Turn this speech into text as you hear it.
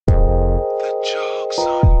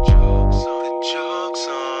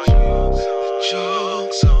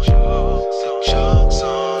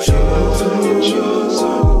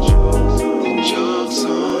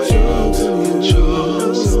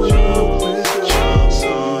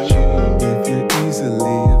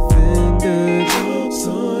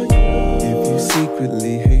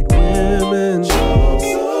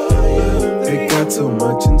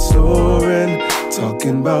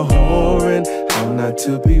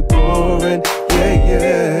to be boring. Yeah,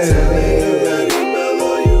 yeah. Tell me you ready, Mel,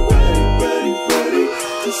 are you ready?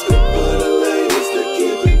 To spit for the ladies to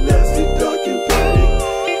keep it nasty, dark and petty.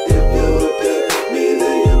 If you would pick me,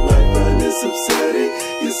 then you might find this upsetting.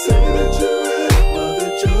 You say that you're ready, well, the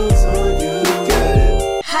joke's on you. Get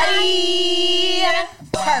it? Hi.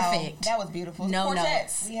 Wow. Perfect. That was beautiful. No Quartet.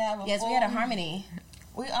 notes. We have Yes, we had a harmony.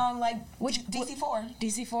 We Which DC4.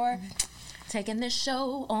 DC4. Taking this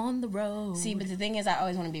show on the road. See, but the thing is, I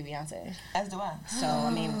always want to be Beyonce. As do I. So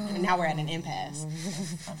I mean, now we're at an impasse.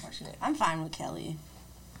 Unfortunate. I'm fine with Kelly.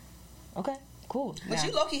 Okay, cool. But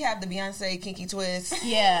you low-key have the Beyonce kinky twist.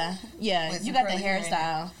 Yeah. With You some got the curly hair in it.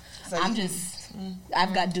 hairstyle. So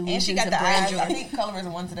I've got delusions and she got of the eyes. grandeur. I think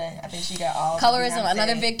colorism won today. I think she got all Colorism, Beyonce.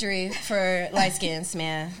 another victory for light skins,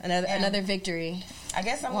 man. Another victory. I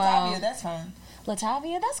guess I'm Wow. Latavia. That's fine.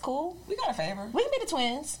 Latavia, that's cool. We got a favor. We can be the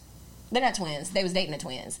twins. They're not twins. They was dating the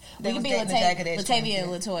twins. They We can was be dating the Jagged Edge Latavia and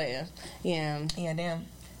twins, Latoya. Yeah, Yeah, damn.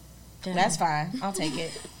 that's fine. I'll take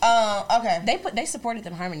it. Okay. They supported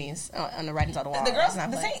them harmonies on the writings on the wall. The girls,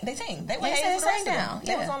 That's not play. they sing. They They went sang for the rest of them. down.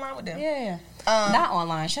 They Yeah. was online with them. Yeah. Um, Not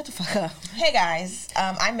online. Shut the fuck up. Hey guys,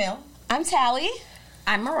 I'm Mel. I'm Tally.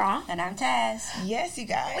 I'm Marah. And I'm Taz. Yes, you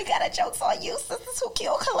guys. We got a Jokes on You Sisters Who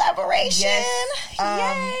Kill collaboration. Yes.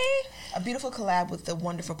 Yay. A beautiful collab with the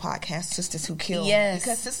wonderful podcast Sisters Who Kill. Yes.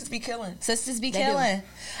 Because sisters be killing. Sisters be They killing.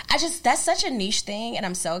 That's such a niche thing, and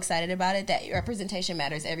I'm so excited about it that representation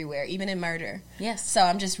matters everywhere, even in murder. Yes. So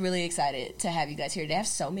I'm just really excited to have you guys here. They have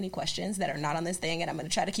so many questions that are not on this thing, and I'm going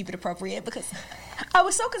to try to keep it appropriate because I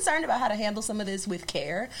was so concerned about how to handle some of this with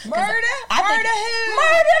care. Murder? I think- Murder who?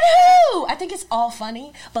 Murder who? I think it's all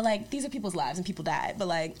funny, but like these are people's lives and people died. But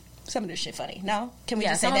like some of this shit funny. No? Can we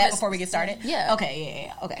Yeah, just say some of that it's- before we get started? Yeah. Okay.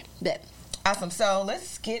 Yeah. Okay. That. Awesome. So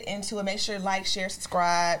let's get into it. Make sure to like, share,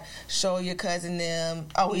 subscribe, show your cousin them.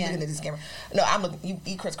 Oh, we're looking at this camera. No, I'm looking.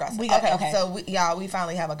 You crisscross. Okay. So we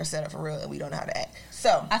finally have like a setup for real, and we don't know how to act.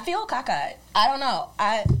 So I feel cockeyed. I don't know.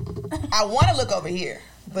 I want to look over here,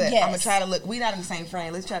 but Yes. I'm gonna try to look. We're not in the same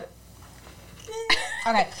frame. Let's try to.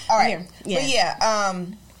 Okay. All right. Here. Yeah. But yeah,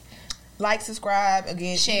 like, subscribe,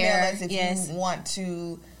 again, Share, email us if yes. you want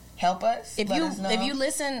to help us. If let us know. you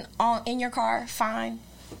listen in your car, fine.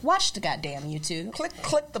 Watch the goddamn YouTube. click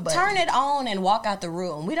the button. Turn it on and walk out the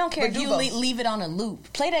room. We don't care But if do you both. leave it on a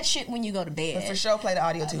loop. Play that shit when you go to bed. But for sure, play the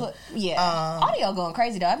audio too. Audio going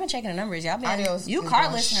crazy though. I've been checking the numbers. Y'all been Audio's you is car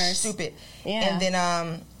going listeners. stupid. Yeah. And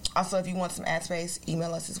then also if you want some ad space,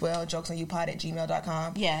 email us as well.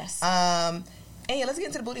 jokesonyoupod@gmail.com. Yes. And yeah, let's get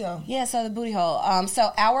into the booty hole. Yeah. So the booty hole.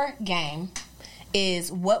 So our game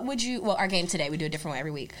is our game today, we do a different one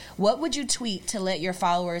every week. What would you tweet to let your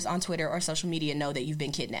followers on Twitter or social media know that you've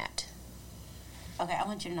been kidnapped? Okay, I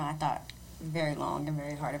want you to know I thought very long and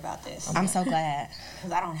very hard about this. I'm so glad.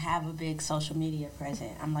 Because I don't have a big social media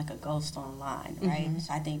presence. I'm like a ghost online, right? Mm-hmm.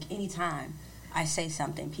 So I think anytime I say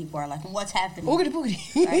something, people are like, what's happening? Boogity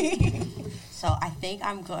boogity. Right? So I think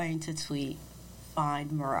I'm going to tweet,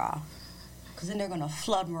 find Marah. Because then they're going to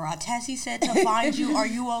flood Marah. Tessie said to find you, are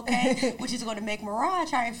you okay? Which is going to make Marah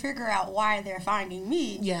try and figure out why they're finding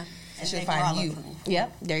me. Yeah. They should make find Marah look you. for me.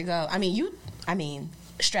 Yep. There you go. I mean,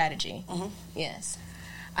 strategy. Mm-hmm. Yes.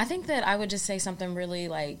 I think that I would just say something really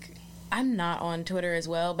like, I'm not on Twitter as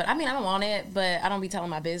well, but I mean, I'm on it, but I don't be telling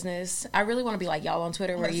my business. I really want to be like y'all on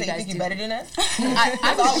Twitter where you guys think do. you better than us?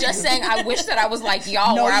 I was just saying I wish that I was like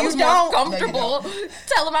y'all, No, where I you was don't. more comfortable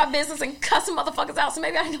telling my business and cussing motherfuckers out. So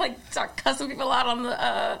maybe I can like start cussing people out on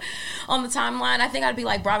the timeline. I think I'd be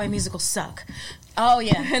like, Broadway musicals suck. Oh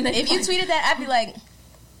yeah. And then If you like- tweeted that, I'd be like,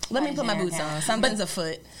 let me put my there, boots yeah. on. Something's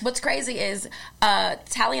afoot. What's crazy is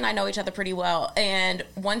Tally and I know each other pretty well, and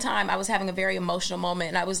one time I was having a very emotional moment,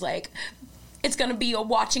 and I was like, it's going to be a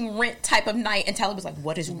watching Rent type of night, and Tally was like,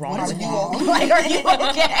 what is wrong with you? Like, are you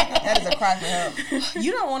okay? That is a cry for help.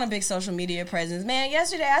 You don't want a big social media presence, man.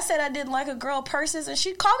 Yesterday I said I didn't like a girl purses, and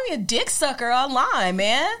she called me a dick sucker online,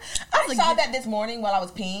 man. I was saw like, that this morning while I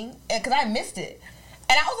was peeing because I missed it.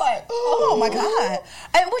 And I was like, oh my God.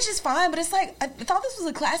 And, which is fine, but it's like, I thought this was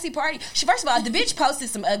a classy party. First of all, the bitch posted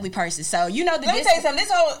some ugly purses, so you know the Let me tell you something.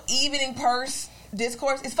 This whole evening purse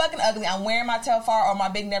discourse is fucking ugly. I'm wearing my Telfar or my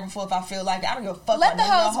Big Neverfull if I feel like it. I don't give a fuck. Let about the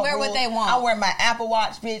none of hoes y'all wear what rules. they want. I wear my Apple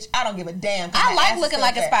Watch, bitch. I don't give a damn. I My like ass is looking so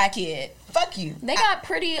like a fat. spy kid. Fuck you. They got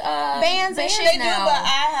pretty bands and shit They now. do, but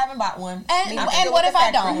I haven't bought one. And what if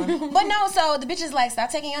I don't? But no, so the bitch is like, stop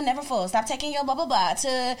taking your never full, stop taking your blah blah blah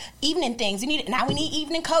to evening things. We need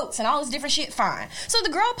evening coats and all this different shit. Fine. So the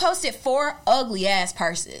girl posted 4 ugly ass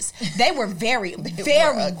purses. They were very ugly.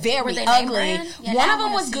 Yeah, one of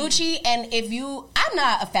them was Gucci, and I'm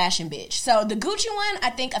not a fashion bitch, so the Gucci one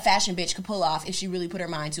I think a fashion bitch could pull off if she really put her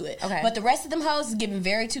mind to it. Okay. But the rest of them hoes is giving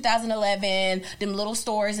very 2011, them little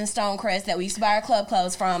stores in Stonecrest that we used to buy our club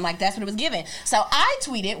clothes from, like that's what it was giving. So I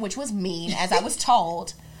tweeted, which was mean, as I was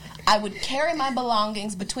told, I would carry my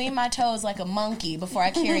belongings between my toes like a monkey before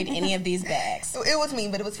I carried any of these bags. It was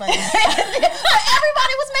mean, but it was funny. But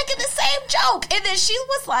everybody was making the same joke. And then she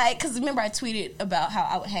was like, because remember I tweeted about how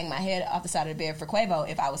I would hang my head off the side of the bed for Quavo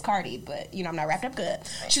if I was Cardi, but I'm not wrapped up good.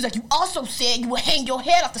 She was like, you also said you would hang your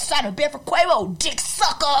head off the side of the bed for Quavo, dick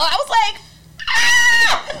sucker. I was like,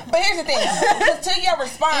 ah! But here's the thing. To your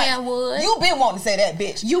response, you been wanting to say that,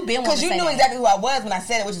 bitch. You been wanting to say that. Because you knew exactly who I was when I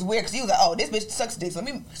said it, which is weird, because you was like, oh, this bitch sucks dick, so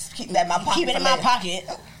let me keep that in my pocket. Keep it in my pocket.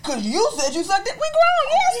 Because you said you sucked it. We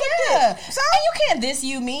grown. Yeah. So you can't diss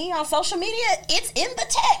me on social media. It's in the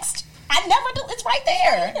text. I never do. It's right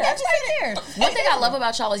there. That's right there. One thing I love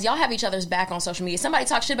about y'all is y'all have each other's back on social media. Somebody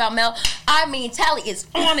talks shit about Mel. I mean, Tally is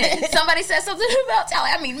on it. Somebody says something about Tally.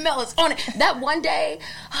 I mean, Mel is on it. That one day,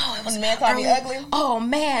 it was when the man called me ugly. Oh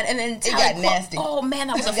man, and then Tally got nasty. Oh man,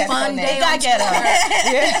 that was a fun day. I get it.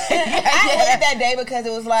 I hated that day because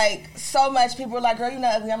it was like so much. People were like, "Girl, you're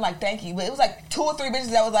not ugly." I'm like, "Thank you," but it was like 2 or 3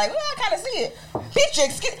 bitches that was like, "Well, I kind of see it."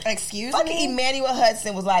 Bitch, excuse me. Fucking Emmanuel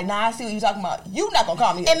Hudson was like, "Nah, I see what you're talking about. You not gonna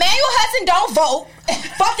call me." Emmanuel Hudson don't vote.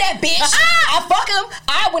 Fuck that bitch. I fuck him.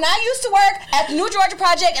 When I used to work at the New Georgia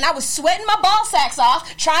Project and I was sweating my ball sacks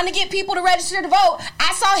off trying to get people to register to vote,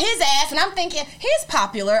 I saw his ass and I'm thinking, he's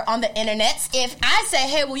popular on the internets. If I say,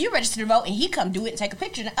 hey, will you register to vote? And he come do it and take a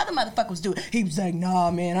picture and the other motherfuckers do it. He was like, nah,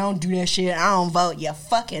 man, I don't do that shit. I don't vote, you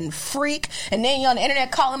fucking freak. And then you're on the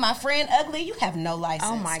internet calling my friend ugly. You have no license.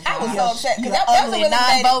 Oh my God. I was so upset because that was really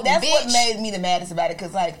that's what made me the maddest about it,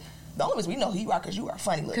 because like, the only reason we know who you are because you are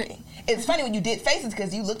funny looking. It's funny when you did faces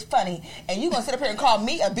because you looked funny, and you gonna sit up here and call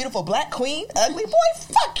me a beautiful black queen ugly? Boy,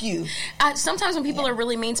 fuck you. Sometimes when people are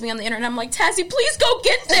really mean to me on the internet, I'm like, Tassie, please go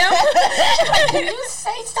get them. You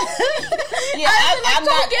say something. Yeah, I'm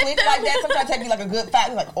not quick like that. Sometimes I take me like a good fight.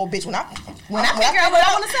 I'm like, oh bitch, when I figure out what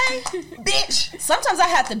I want to say, bitch. Sometimes I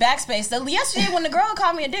have to backspace. So yesterday when the girl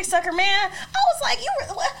called me a dick sucker, man, I was like,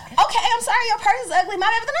 okay, I'm sorry, your purse is ugly, my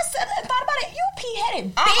bad. But then I thought about it, you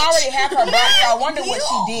pea-headed bitch. I already have her block, so I wonder what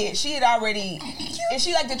she did. She had already, is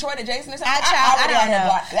she like Detroit or Jason or something? I already had her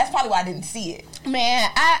block. That's probably why I didn't see it. Man,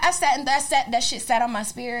 I sat and that shit sat on my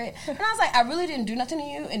spirit, and I was like, I really didn't do nothing to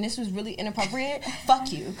you, and this was really inappropriate.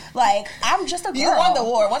 Fuck you. Like, I'm just a girl. You won the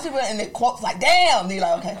war. Once people in the quotes like, damn, they're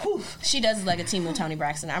like, okay, whew. She does like a team with Toni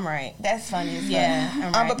Braxton. I'm right. That's funny as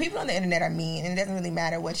I'm right. But people on the internet are mean, and it doesn't really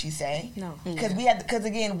matter what you say. No. Because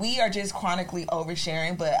again, we are just chronically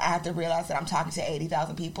oversharing, but I have to realize that I'm talking to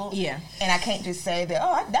 80,000 people. Yeah. And I can't just say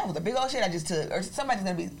that, that was a big old shit I just took, or somebody's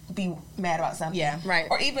going to be mad about something. Yeah, right.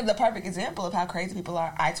 Or even the perfect example of how crazy people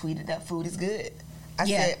are, I tweeted that food is good. I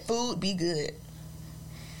said, food be good.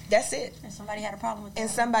 That's it. And somebody had a problem with that. And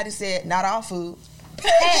somebody said, not all food.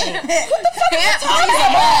 Hey, what the fuck are we talking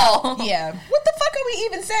about? Yeah. What the fuck are we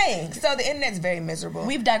even saying? So the internet's very miserable.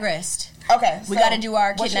 We've digressed. Okay, we got to do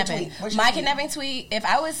our kidnapping. My kidnapping tweet. If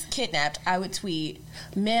I was kidnapped, I would tweet,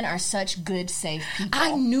 "Men are such good, safe people."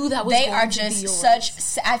 I knew that was. They are just such.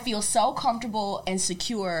 I feel so comfortable and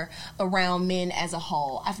secure around men as a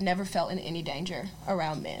whole. I've never felt in any danger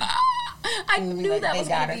around men. I knew that was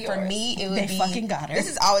going to be yours. For me, it would be. They fucking got her. This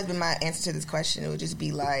has always been my answer to this question. It would just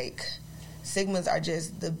be like, Sigmas are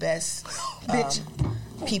just the best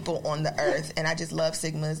people on the earth, and I just love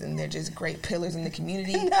Sigmas, and they're just great pillars in the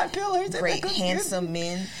community. Not pillars, great handsome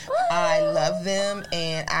men. I love them,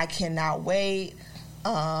 and I cannot wait.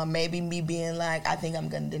 Maybe me being like, I think I'm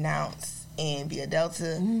gonna denounce and be a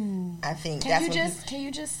Delta. I think can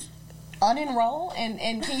you just unenroll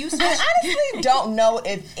and can you switch? I honestly don't know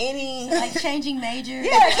if any like changing major.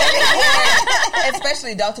 Yeah,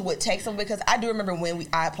 especially Delta would take some, because I do remember when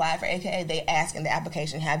I applied for AKA, they asked in the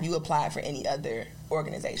application, have you applied for any other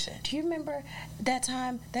organization? Do you remember that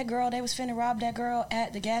time that girl, they was finna rob that girl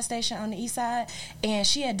at the gas station on the east side, and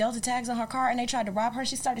she had Delta tags on her car and they tried to rob her?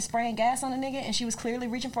 She started spraying gas on the nigga and she was clearly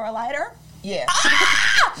reaching for a lighter. Yeah.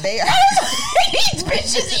 They are. These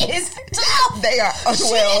bitches is tough. They are. She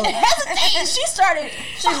didn't hesitate. She started.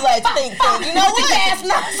 She's like, think. You know what? Last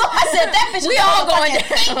night, so I said that bitch. We is all a going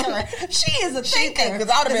fucking down. thinker. She is a thinker. Because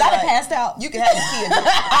I'd have passed out. You can have the kids.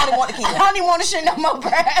 I don't want the kids. I don't even want to shit no more,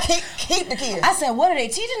 bro. Keep the kids. I said, what are they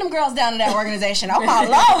teaching them girls down in that organization? Oh my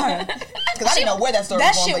Lord. Because I didn't know where that story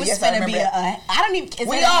That was shit going, was but yes, I finna be remember I don't even.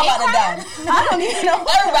 We all about to die. I don't even know.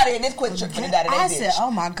 Everybody in this quick trip finna die today. I said, oh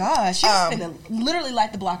my gosh. She was finna literally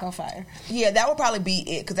light the block on fire. Yeah, that would probably be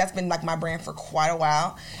it, because that's been like my brand for quite a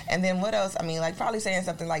while. And then what else? I mean, like probably saying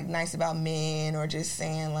something like nice about men, or just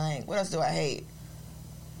saying like, what else do I hate?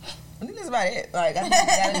 I think that's about it. Like, I think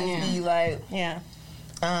that would be like, yeah.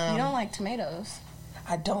 You don't like tomatoes.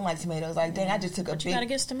 I don't like tomatoes. Like, dang, I just took a You gotta big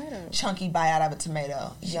get tomatoes. chunky bite out of a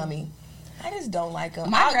tomato. Yummy. I just don't like them.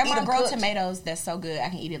 My grandma grow tomatoes that's so good I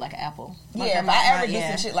can eat it like an apple. If I ever do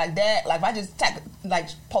some shit like that, like if I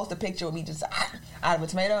just post a picture with me just out of a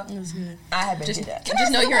tomato, I have been did that.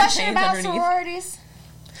 Just know you're question ashamed about underneath. sororities.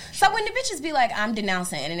 So when the bitches be like, I'm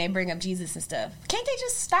denouncing, and they bring up Jesus and stuff, can't they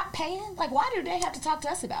just stop paying? Like, why do they have to talk to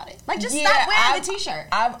us about it? Like, just stop wearing the t-shirt.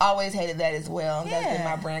 I've always hated that as well. Yeah. That's been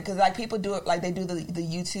my brand. Because, like, people do it, like, they do the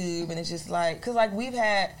YouTube, and it's just like, because, like,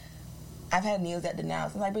 I've had meals that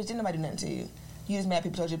denounce. It's like, bitch, didn't nobody do nothing to you. You just mad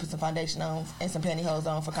people told you to put some foundation on and some pantyhose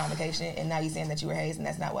on for convocation, and now you're saying that you were hazed, and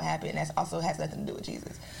that's not what happened. That also has nothing to do with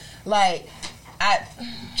Jesus. Like,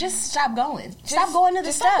 just stop going. Stop going to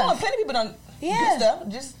the stuff. Stop going. Plenty of people don't do stuff.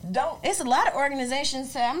 Just don't. It's a lot of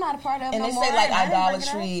organizations that I'm not a part of. And no they more. say like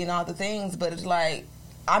idolatry and all the things, but it's like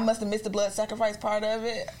I must have missed the blood sacrifice part of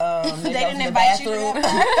it. They didn't invite you.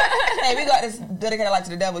 Hey, we got this dedicated life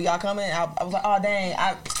to the devil. Y'all coming? I was like, oh dang,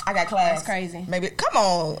 I got class. That's crazy. Maybe come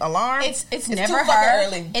on, alarm. It's never her.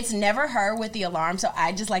 Early. It's never her with the alarm. So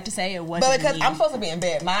I just like to say it wasn't. But because me. I'm supposed to be in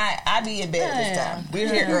bed, I be in bed this time.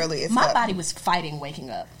 We're here early. My body was fighting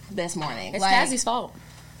waking up this morning. It's Tassie's fault.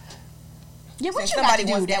 Yeah, what you somebody got to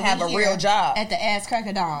do wants to that have a real job at the ass crack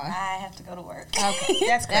of dawn? I have to go to work. Okay,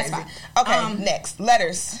 that's crazy. That's Okay, fine. next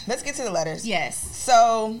letters. Let's get to the letters. Yes.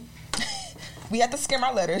 So we have to skim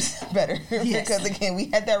our letters better because again,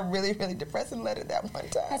 we had that really, really depressing letter that one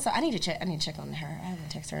time. So I need to check on her. I haven't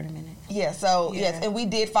texted her in a minute. Yeah. So yes, and we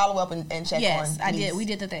did follow up and check on. Yes, I did. We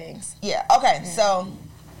did the things. Yeah. Okay. So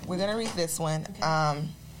we're gonna read this one. Okay.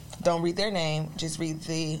 Don't read their name. Just read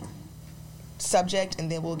the subject,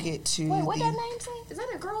 and then we'll get to. Wait, what that name say? Is that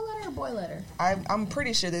a girl letter or a boy letter? I'm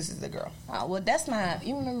pretty sure this is the girl. Oh well, that's my.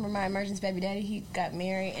 You remember my emergency baby daddy? He got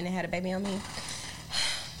married and then had a baby on me.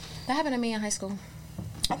 That happened to me in high school.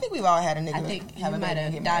 I think we've all had a nigga. I think you might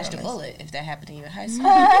have dodged a bullet if that happened to you in high school.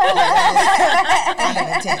 Kind of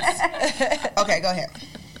intense. Okay, go ahead.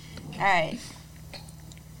 All right.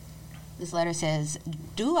 This letter says,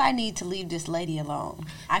 do I need to leave this lady alone?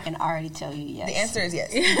 I can already tell you yes. The answer is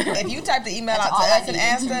yes. If you type the email out to us and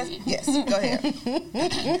ask us, yes, go ahead.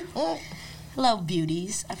 Hello,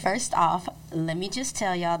 beauties. First off, let me just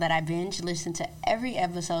tell y'all that I binge listen to every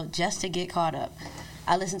episode just to get caught up.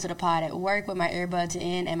 I listen to the pod at work with my earbuds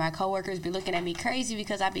in, and my coworkers be looking at me crazy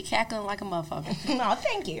because I be cackling like a motherfucker. No,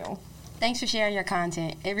 thank you. Thanks for sharing your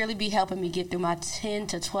content. It really be helping me get through my 10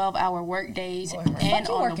 to 12 hour work days and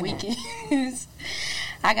on the weekends.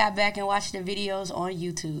 I got back and watched the videos on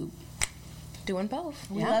YouTube. Doing both.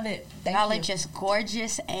 We love it. Y'all are just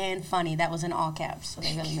gorgeous and funny. That was in all caps, so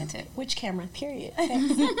they really meant it. Which camera? Period.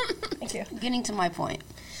 Thank you. Getting to my point.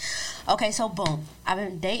 Okay, so boom. I've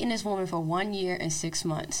been dating this woman for 1 year and 6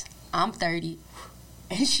 months. I'm 30,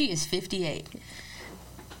 and she is 58.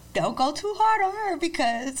 Don't go too hard on her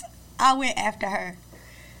because I went after her.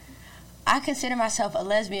 I consider myself a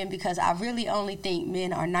lesbian because I really only think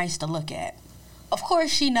men are nice to look at. Of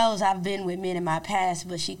course, she knows I've been with men in my past,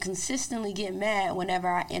 but she consistently get mad whenever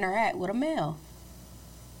I interact with a male.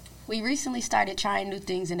 We recently started trying new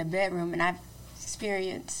things in the bedroom, and I've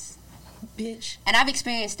experienced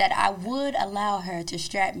that I would allow her to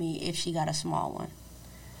strap me if she got a small one.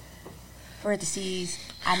 Parentheses,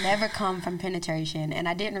 I never come from penetration, and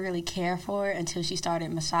I didn't really care for it until she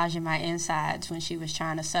started massaging my insides when she was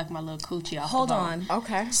trying to suck my little coochie off Hold the on. bone.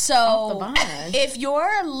 Okay. So, if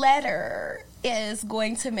your letter is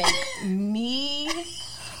going to make me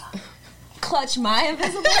clutch my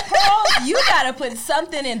invisible pearl, you gotta put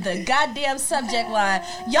something in the goddamn subject line.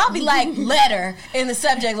 Y'all be like, letter in the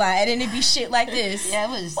subject line, and then it be shit like this. Yeah, it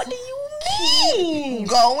was... What do you mean?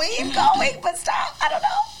 Going, but stop. I don't know.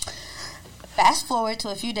 Fast forward to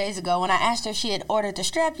a few days ago when I asked her if she had ordered the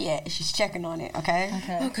strap yet. She's checking on it, okay?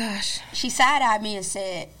 Oh, gosh. She side-eyed me and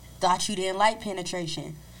said, thought you didn't like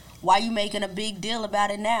penetration. Why you making a big deal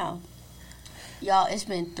about it now? Y'all, it's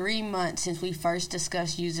been 3 months since we first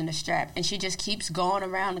discussed using a strap, and she just keeps going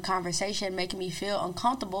around the conversation, making me feel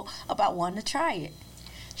uncomfortable about wanting to try it.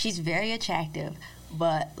 She's very attractive,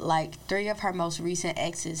 but like 3 of her most recent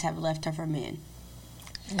exes have left her for men.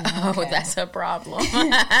 Oh, that's a problem.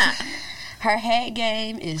 Her head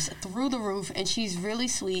game is through the roof, and she's really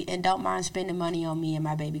sweet and don't mind spending money on me and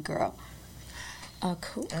my baby girl. A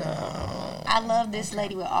cool girl. I love this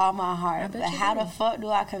lady with all my heart, but how the fuck do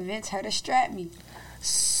I convince her to strap me?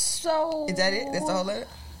 So Is that it? That's the whole letter?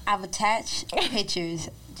 I've attached pictures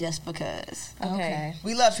just because. Okay.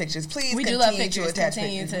 We love pictures. Please We continue do love pictures. to attach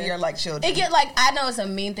Continue pictures. to- We are like children. It get like, I know it's a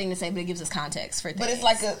mean thing to say, but it gives us context for things. but it's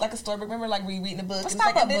like a storybook. Remember, like we reading a book. Let's It's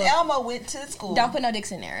like, talk and then about Elmo went to school. Don't put no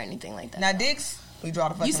dicks in there or anything like that. Now dicks, we draw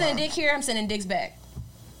the fucking You send a line. dick here, I'm sending dicks back.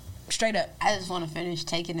 Straight up. I just want to finish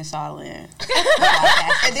taking this all in. And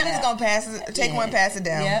then it's gonna pass it. Take one, pass it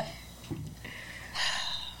down. Yep.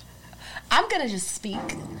 I'm gonna just speak.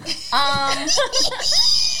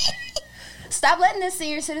 Stop letting this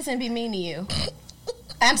senior citizen be mean to you.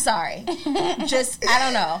 I'm sorry. Just, I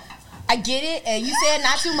don't know. I get it, and you said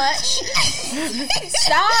not too much.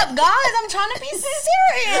 Stop, guys. I'm trying to be serious.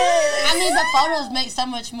 I mean, the photos make so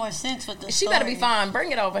much more sense with the She story. better be fine.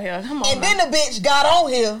 Bring it over here. Come on. And then the bitch got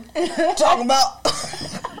on here talking about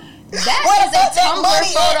that Where is the fuck a that Tumblr money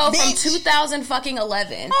photo at, from bitch?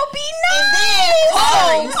 2011. Oh, be and nice.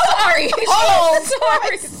 then Sorry. Hold on.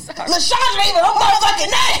 Sorry. LaShondra even her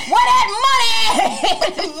motherfucking name. Where that money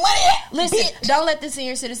at? Money at? Listen, don't let the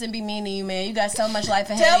senior citizen be mean to you, man. You got so much life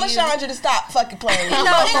ahead Tell of you. LaShondra to stop fucking playing. No,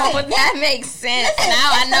 listen. That makes sense.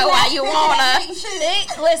 Now I know why you wanna.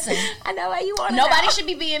 Listen, I know why you wanna. nobody know. should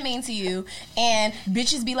be being mean to you, and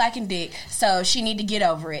bitches be liking dick, so she need to get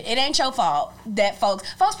over it. It ain't your fault that folks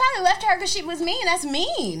probably left her because she was mean. That's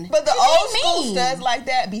mean. But the She old being school mean. studs like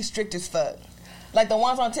that be strict as fuck. Like the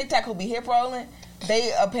ones on TikTok who be hip rolling,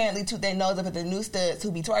 they apparently toot their nose up at the new studs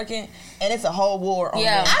who be twerking, and it's a whole war on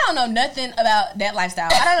them. I don't know nothing about that lifestyle.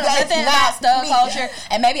 I don't know That's nothing not about stud me. culture,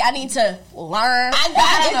 and maybe I need to learn.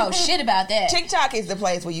 I don't know shit about that. TikTok is the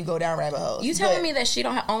place where you go down rabbit holes. You telling me that she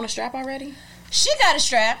don't own a strap already? She got a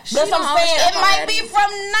strap. That's what I'm saying. It might be from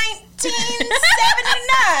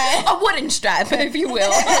 1979. A wooden strap, if you will.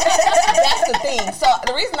 That's the thing. So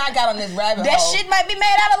the reason I got on this rabbit That hole. shit might be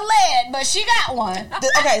made out of lead, but she got one.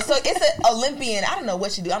 Okay, so it's an Olympian. I don't know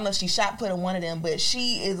what she do. I don't know if she shot put in one of them, but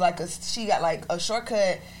she got like a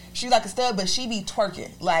shortcut. She's like a stud, but she be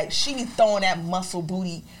twerking. Like she be throwing that muscle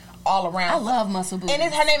booty all around. I love muscle booty.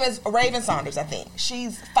 And her name is Raven Saunders, I think.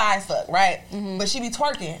 She's 5 foot, right? Mm-hmm. But she be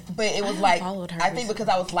twerking. But it was like, followed her I think because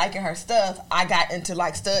I was liking her stuff, I got into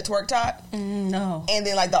like stud twerk talk. No. And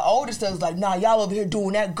then like the older stuff was like, nah, y'all over here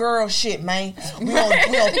doing that girl shit, man. We don't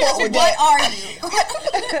fuck with that. What are you?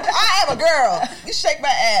 I am a girl. You shake my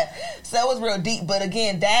ass. So it was real deep. But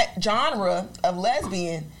again, that genre of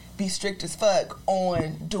lesbian be strict as fuck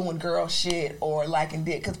on doing girl shit or liking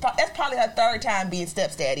dick. Because that's probably her 3rd time being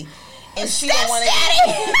stepdaddy. And she don't want to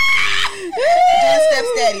doing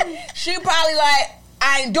stepdaddy. She probably like,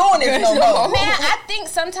 I ain't doing this no more. Man, I think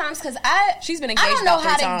sometimes because She's been I engaged don't know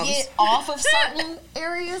about 3 how times. to get off of certain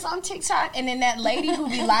areas on TikTok, and then that lady who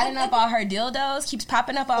be lining up all her dildos keeps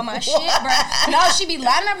popping up on my shit, bro. No, she be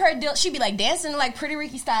lining up her dildos. She be like dancing like Pretty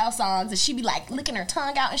Ricky style songs, and she be like licking her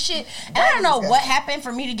tongue out and shit. And I don't know what happened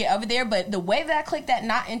for me to get over there, but the way that I clicked that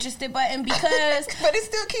not interested button because But it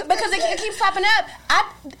still keeps because it keeps popping up.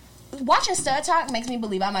 Watching stud talk makes me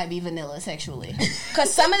believe I might be vanilla sexually.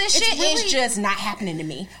 Because some of this shit is just not happening to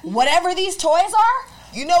me. Whatever these toys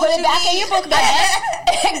are, You know put what it you back need? in your book bag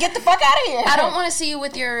and get the fuck out of here. I don't want to see you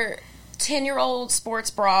with your 10-year-old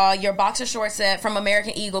sports bra, your boxer short set from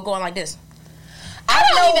American Eagle going like this. I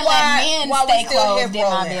don't even let men why stay we still clothed hip in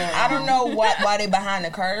my rolling. bed. I don't know why they behind the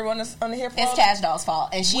curve on the hip roll. It's Cash Doll's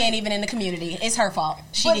fault, and she ain't even in the community. It's her fault.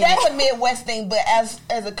 She But did that's it. a Midwest thing. But as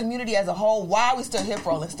a community as a whole, why are we still hip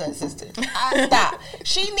rolling, stud sister? Stop.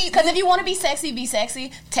 She needs Because if you want to be sexy, be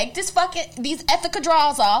sexy. Take these Ethica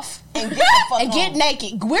draws off and get the fuck and get home.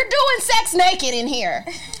 naked. We're doing sex naked in here.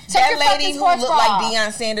 Take That your lady fucking who sports looked bra like off.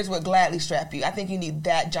 Deion Sanders would gladly strap you. I think you need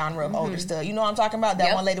that genre of older stud. You know what I'm talking about? That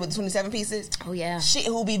Yep. one lady with the 27 pieces. Oh, yeah. She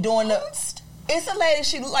who be doing the. It's a lady.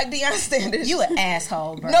 She look like Deion Sanders. You an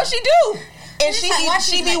asshole, bro. No, she do. And she like, why be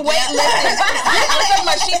she's weightlifting. like that? I'm talking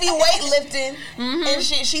about she be weightlifting, and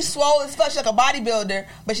she swole as fuck. She's like a bodybuilder,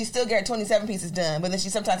 but she still get her 27 pieces done. But then she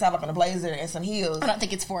sometimes have like on a blazer and some heels. I don't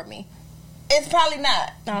think it's for me. It's probably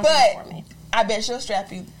not, I don't think it's but for me. I bet she'll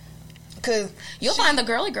strap you. Cause You'll find the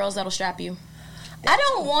girly girls that'll strap you. I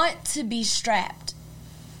don't want to be strapped.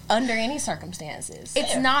 under any circumstances.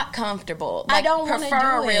 It's not comfortable. I don't want to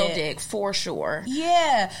prefer do a real it. dick for sure.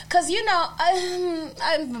 Yeah, because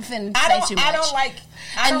I'm finna say too much. I don't like.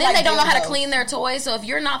 And then they don't know how to dildos. clean their toys. So if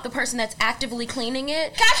you're not the person that's actively cleaning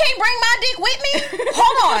it, I can't bring my dick with me.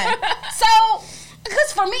 Hold on. So,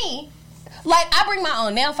 because for me, like I bring my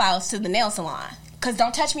own nail files to the nail salon. Cause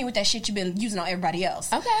don't touch me with that shit you've been using on everybody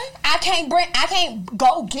else. Okay. I can't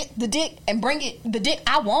go get the dick and bring it the dick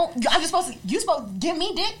I want. You supposed to give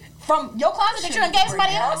me dick from your closet that you done gave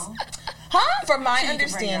somebody else? Huh? From my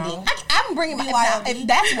understanding, I'm bringing my if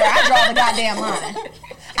that's where I draw the goddamn line.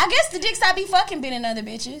 I guess the dicks I be fucking been in other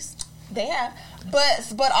bitches. they have.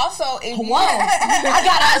 But also, if you, Whoa!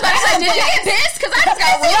 I was about to say, did you get pissed? Because I just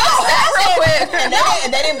got real real quick.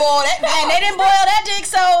 and they didn't boil that. And they didn't boil that dick,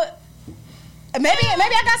 so maybe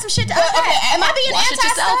I got some shit to unpack. Am I being Wash it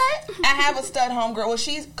yourself. anti-stud? I have a stud homegirl. Well,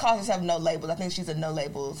 she calls herself No Labels. I think she's a No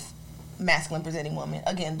Labels masculine presenting woman.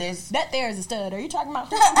 Again, there's That there is a stud. Are you talking about?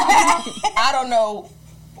 I don't know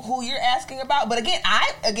who you're asking about, but again,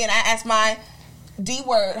 I asked my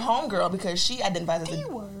D-word homegirl because she identifies as a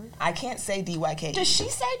D-word? I can't say DYKE. Does she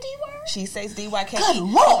say D-word? She says DYKE. Good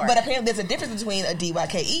Lord. But apparently there's a difference between a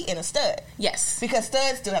DYKE and a stud. Yes. Because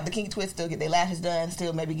studs still have the kinky twist, still get their lashes done,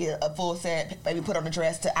 still maybe get a full set, maybe put on a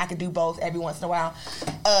dress. I could do both every once in a while.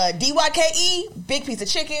 DYKE, big piece of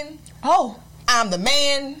chicken. Oh, I'm the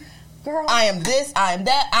man. girl. I am this. I am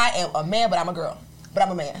that. I am a man, but I'm a girl. But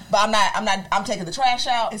I'm a man. But I'm not. I'm taking the trash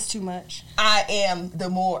out. It's too much. I am the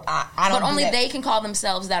more. I don't. But only do that. they can call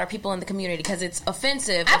themselves that, or people in the community, because it's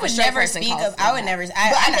offensive. I if a would straight never person speak calls of. I would them never. But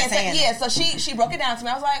I'm I not can't say. saying. Yeah. So she broke it down to me.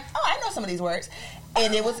 I was like, oh, I know some of these words,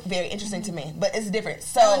 and it was very interesting to me. But it's different.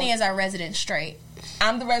 So Melanie is our resident straight.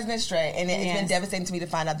 I'm the resident straight, and it's Yes. been devastating to me to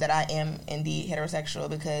find out that I am indeed heterosexual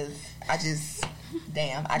because I just,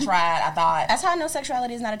 damn, I tried, I thought. That's how I know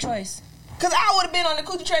sexuality is not a choice. Because I would have been on the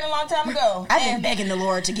coochie train a long time ago. I've been begging the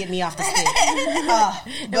Lord to get me off the stick.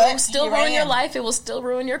 It will still here I ruin your am. life. It will still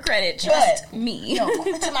ruin your credit. Just me. No,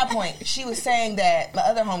 to my point, she was saying that my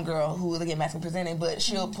other homegirl, who is again masculine presenting, but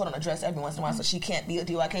she'll put on a dress every once in a while, so she can't be a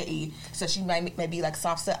DYKE, so she may be like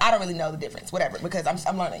soft set. I don't really know the difference, whatever, because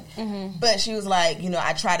I'm learning. Mm-hmm. But she was like,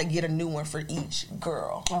 I try to get a new one for each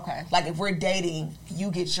girl. Okay. Like if we're dating, you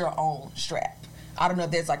get your own strap. I don't know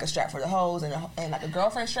if there's like a strap for the hoes and like a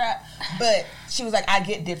girlfriend strap, but she was like, I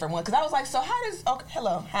get different ones. Because I was like, so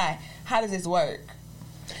how does this work?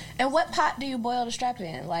 And what pot do you boil the strap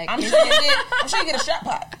in? Like, I'm sure you get a strap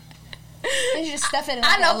pot. you just stuff it in I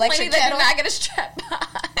like know an plenty electric that kettle. do not get a strap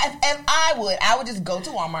on. And I would just go to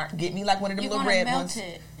Walmart, get me like one of them You're little gonna red melt ones.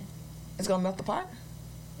 it. It's gonna melt the pot.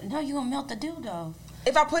 No, you're gonna melt the dildo.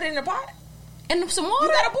 If I put it in a pot, And some water.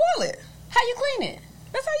 you gotta boil it. How you clean it?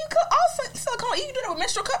 That's how you cook. Also, silicone. You can do that with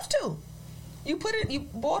menstrual cups too. You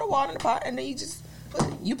boil the water in the pot, and then you just put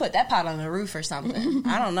it. You put that pot on the roof or something.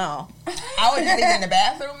 I don't know. I would just leave it in the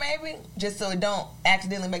bathroom, maybe, just so it don't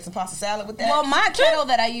accidentally make some pasta salad with that. Well, my kettle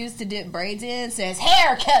that I use to dip braids in says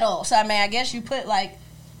hair kettle. So, I guess you put, like,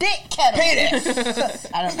 dick kettle. Penis.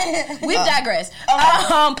 I don't know. We've digressed.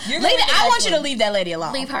 You're Lady, gonna I get want you to one. leave that lady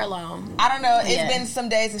alone. Leave her alone. I don't know. It's Yeah. been some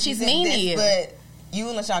days since She's she said mean to this, you. but you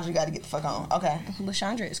and LaShondra got to get the fuck on. Okay.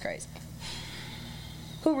 LaShondra is crazy.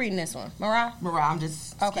 Who reading this one? Mariah? Mariah, I'm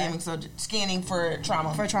just scanning for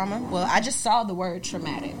trauma. For trauma? Well, I just saw the word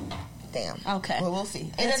traumatic. Damn. Okay. Well, we'll see.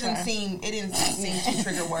 It That's didn't fine. seem too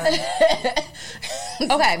trigger worthy.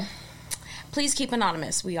 Okay. Please keep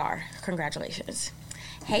anonymous. We are. Congratulations.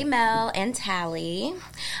 Hey, Mel and Tally.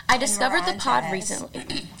 I discovered the pod Taz.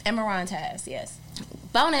 recently. And Mariah Taz, yes.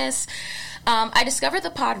 Bonus. I discovered the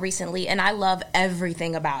pod recently, and I love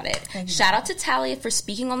everything about it. Shout out to Talia for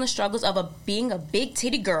speaking on the struggles of being a big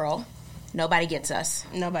titty girl. Nobody gets us.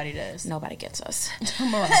 Nobody does. Nobody gets us.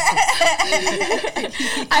 Mariah.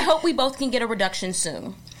 I hope we both can get a reduction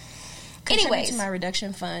soon. Contribute Anyways, to my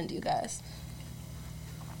reduction fund, you guys.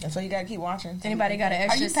 That's why you got to keep watching. Anybody got an Are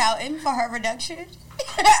extra? you pouting for her reduction?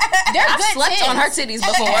 They're I've good slept tits. on her titties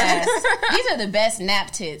before. Yes. These are the best nap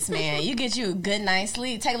tits, man. You get you a good night's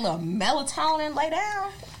sleep, take a little melatonin, lay down.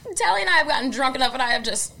 Tally and I have gotten drunk enough, and I have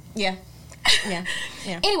just... Yeah.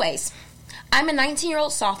 Anyways, I'm a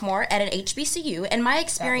 19-year-old sophomore at an HBCU, and my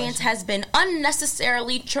experience has been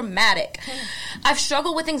unnecessarily traumatic. I've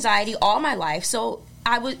struggled with anxiety all my life, so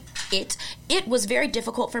it was very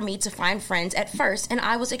difficult for me to find friends at first, and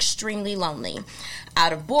I was extremely lonely.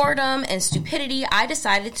 Out of boredom and stupidity, I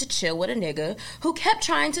decided to chill with a nigga who kept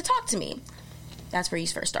trying to talk to me. That's where he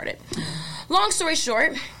first started. Long story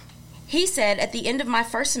short, he said at the end of my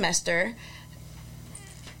first semester...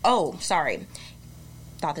 Oh, sorry.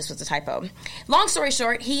 Thought this was a typo. Long story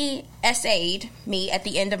short, he essayed me at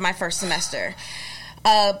the end of my first semester.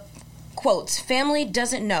 Quotes, family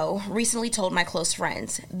doesn't know, recently told my close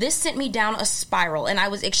friends. This sent me down a spiral, and I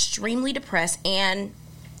was extremely depressed and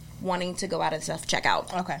wanting to go out of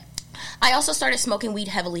self-checkout. Okay. I also started smoking weed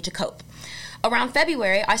heavily to cope. Around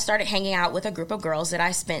February, I started hanging out with a group of girls that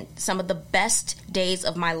I spent some of the best days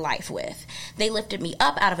of my life with. They lifted me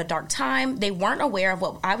up out of a dark time. They weren't aware of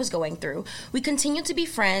what I was going through. We continued to be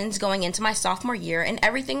friends going into my sophomore year, and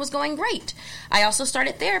everything was going great. I also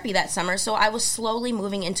started therapy that summer, so I was slowly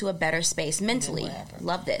moving into a better space mentally.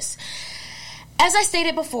 Love this. As I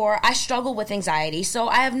stated before, I struggle with anxiety, so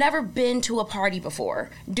I have never been to a party before.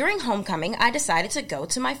 During homecoming, I decided to go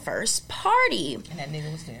to my first party. And that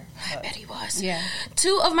nigga was there. I bet he was. Yeah.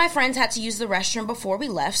 2 of my friends had to use the restroom before we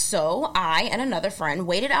left, so I and another friend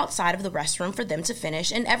waited outside of the restroom for them to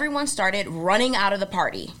finish, and everyone started running out of the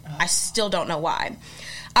party. I still don't know why.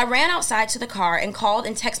 I ran outside to the car and called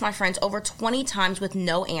and texted my friends over 20 times with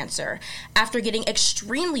no answer. After getting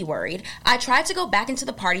extremely worried, I tried to go back into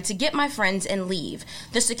the party to get my friends and leave.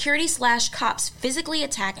 The security/cops physically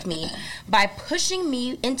attacked me by pushing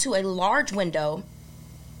me into a large window,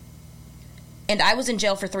 and I was in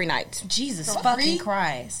jail for 3 nights. Jesus fucking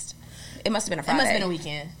Christ. It must have been a Friday. It must have been a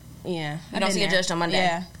weekend. Yeah. You don't see a judge on Monday.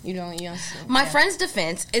 Yeah. You don't. My friend's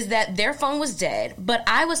defense is that their phone was dead, but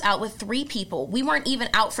I was out with 3 people. We weren't even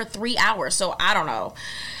out for 3 hours, so I don't know.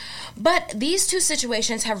 But these 2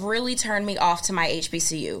 situations have really turned me off to my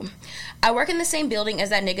HBCU. I work in the same building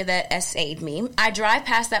as that nigga that SA'd me. I drive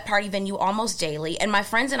past that party venue almost daily, and my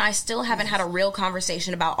friends and I still haven't had a real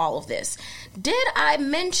conversation about all of this. Did I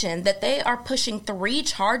mention that they are pushing 3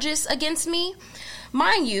 charges against me?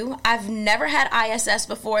 Mind you, I've never had ISS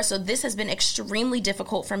before, so this has been extremely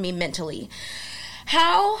difficult for me mentally.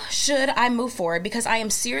 How should I move forward? Because I am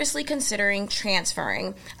seriously considering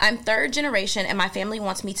transferring. I'm 3rd generation, and my family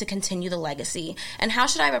wants me to continue the legacy. And how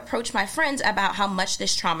should I approach my friends about how much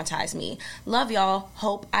this traumatized me? Love y'all.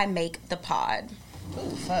 Hope I make the pod.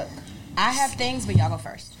 Ooh, fuck. I have things, but y'all go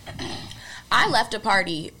first. I left a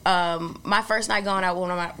party. My first night going out with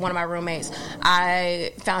one of my roommates,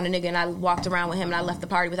 I found a nigga and I walked around with him and I left the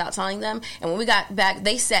party without telling them. And when we got back,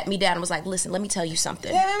 they sat me down and was like, "Listen, let me tell you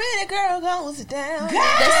something." Every minute, girl, go sit down. They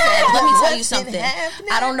said, "Let me tell you something.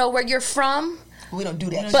 I don't know where you're from. We don't do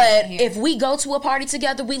that. But if we go to a party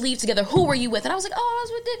together, we leave together. Who were you with?" And I was like, "Oh, I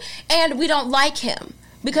was with this." And we don't like him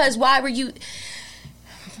because why were you?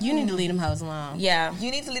 You need to leave them hoes alone. Yeah,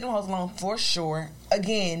 you need to leave them hoes alone for sure.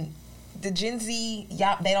 Again, the Gen Z,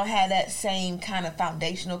 y'all, they don't have that same kind of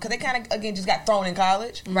foundational, because they kind of, again, just got thrown in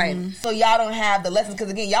college. Right. So y'all don't have the lessons,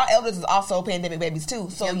 because again, y'all elders is also pandemic babies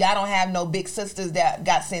too. So y'all don't have no big sisters that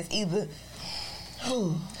got sense either.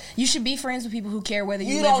 You should be friends with people who care whether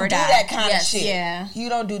you You live don't or do die. that kind of shit. Yeah. You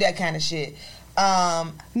don't do that kind of shit.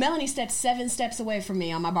 Melanie stepped 7 steps away from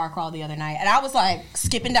me on my bar crawl the other night, and I was like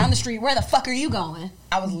skipping down the street. Where the fuck are you going?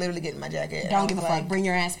 I was literally getting my jacket. Don't give a fuck. Bring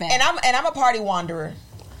your ass back. And I'm a party wanderer.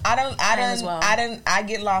 I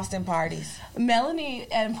get lost in parties.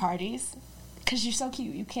 Melanie at parties, because you're so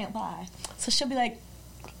cute, you can't lie. So she'll be like,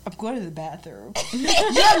 "I'm going to the bathroom."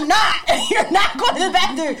 You're not going to the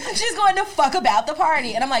bathroom. She's going to fuck about the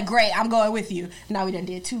party. And I'm like, "Great, I'm going with you." Now we done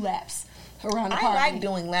did 2 laps around the party. I like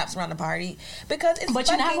doing laps around the party because it's But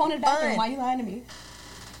you're not going to the bathroom. fun. Why are you lying to me?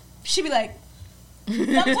 She'd be like,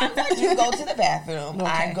 sometimes I do go to the bathroom. Okay.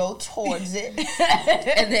 I go towards it.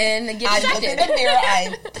 and then get I look in distracted. the mirror.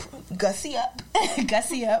 I gussy up.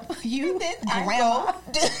 "Gussy up, you Then grandma."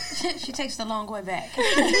 I go. She takes the long way back.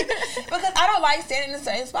 Because I don't like standing in the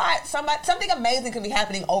same spot. Something amazing can be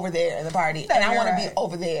happening over there in the party, and I want to be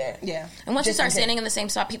over there. Yeah. And once you Just start in case. standing in the same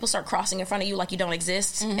spot, people start crossing in front of you like you don't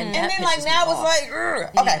exist. And And then like now it's like, "Ugh."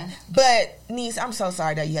 Okay, but niece, I'm so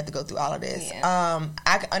sorry that you have to go through all of this. Yeah.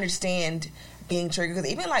 I can understand being triggered, because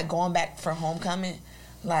even like going back for homecoming,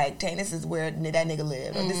 like, dang, this is where that nigga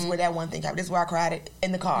lived, or this is where that one thing happened, this is where I cried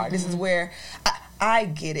in the car, this is where I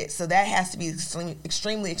get it. So that has to be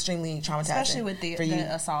extremely traumatizing, Especially with the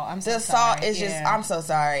assault. I'm so the assault sorry. is just, I'm so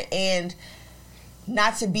sorry. And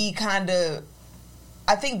not to be kind of,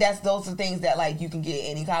 I think those are things that like you can get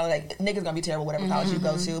in any college. Like, niggas gonna be terrible whatever college you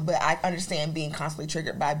go to, but I understand being constantly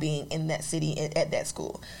triggered by being in that city at that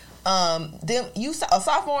school. Then a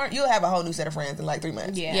sophomore, you'll have a whole new set of friends in like 3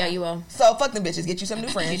 months. Yeah, you will. So fuck them bitches. Get you some new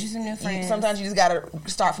friends. Get you some new friends. Sometimes you just gotta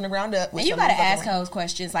start from the ground up. And you gotta ask those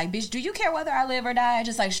questions like, "Bitch, do you care whether I live or die?"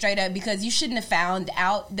 Just like straight up, because you shouldn't have found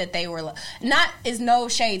out that they were not. Is no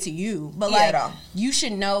shade to you, but like you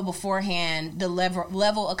should know beforehand the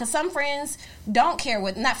level. Because some friends don't care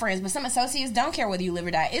not friends, but some associates don't care whether you live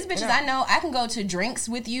or die. It's bitches I know. I can go to drinks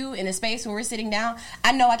with you in a space where we're sitting down.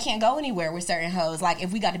 I know I can't go anywhere with certain hoes. Like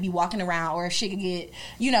if we got to be walking around, or if shit could get,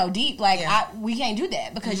 deep, like, we can't do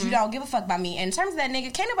that because you don't give a fuck about me. And in terms of that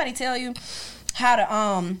nigga, can't nobody tell you how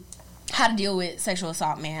to deal with sexual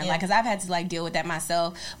assault, man. Like, because I've had to, like, deal with that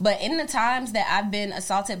myself. But in the times that I've been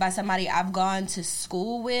assaulted by somebody I've gone to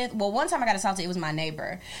school with, well, one time I got assaulted, it was my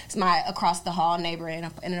neighbor. It's my across the hall neighbor in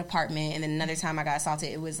an apartment. And then another time I got assaulted,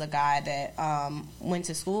 it was a guy that went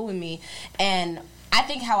to school with me. And I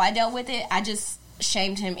think how I dealt with it, I just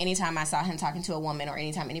shamed him anytime I saw him talking to a woman or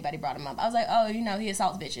anytime anybody brought him up. I was like, oh, he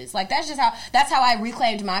assaults bitches. Like, that's how I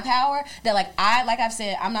reclaimed my power. That, like I've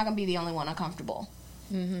said, I'm not going to be the only one uncomfortable.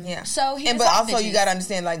 Mm-hmm. Yeah. So but also bitches. You gotta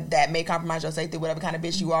understand, like, that may compromise your safety, whatever kind of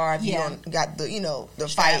bitch you are. If you don't got the the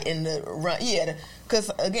fight and the run,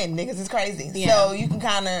 because again, niggas is crazy. Yeah. So you can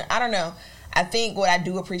kind of, I don't know. I think what I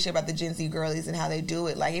do appreciate about the Gen Z girlies and how they do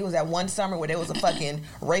it, like, it was that one summer where there was a fucking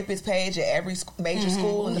rapist page at every major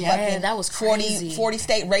school in the fucking that was 40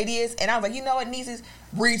 state radius, and I was like, you know what, nieces,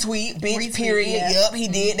 retweet, bitch, period, yup, he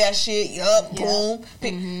did that shit, yup,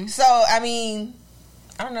 boom. So, I mean,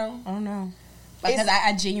 I don't know. Because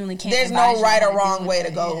I genuinely can't. There's no right or wrong way to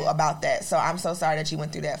go about that. So I'm so sorry that you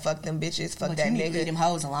went through that. Fuck them bitches. Fuck that nigga. Leave them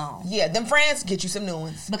hoes alone. Yeah, them friends, get you some new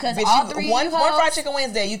ones. Because bitch, all three of you hoes, one fried chicken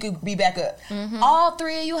Wednesday, you could be back up. Mm-hmm. All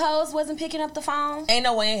three of you hoes wasn't picking up the phone. Ain't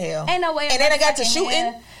no way in hell. Ain't no way. And then I got to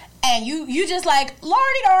shooting. And you just like,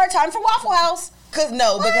 Lordy-dar, time for Waffle House. Because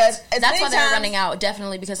that's why they were running out.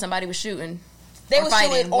 Definitely because somebody was shooting. They were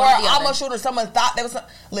shooting, or almost shooting. Someone thought there was.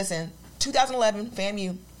 Listen, 2011,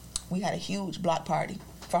 FAMU, we had a huge block party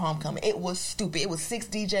for homecoming. It was stupid. It was 6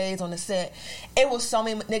 DJs on the set. It was so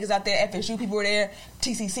many niggas out there. FSU people were there.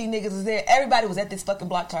 TCC niggas was there. Everybody was at this fucking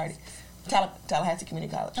block party. Tallahassee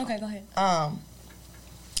Community College. Okay, go ahead.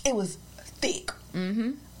 It was thick.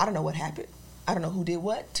 Mm-hmm. I don't know what happened. I don't know who did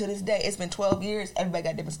what. To this day, it's been 12 years. Everybody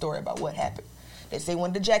got a different story about what happened. They say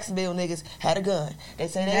one of the Jacksonville niggas had a gun. They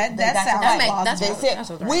say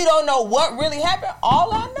we don't know what really happened.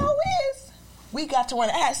 All I know is we got to run.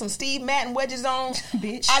 I had some Steve Madden wedges on.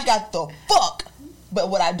 Bitch. I got the fuck. But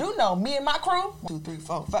what I do know, me and my crew, 2, 3,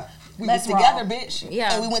 4, 5, we was together, bitch.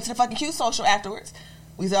 Yeah. And we went to the fucking Q Social afterwards.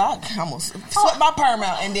 We said, I'm going to sweat my perm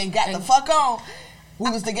out and then got the fuck on. We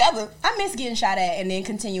was together. I miss getting shot at and then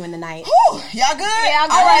continuing the night. Whew, y'all good? Yeah, I'm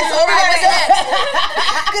good. All right, so everybody,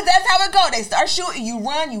 because that's how it go. They start shooting, you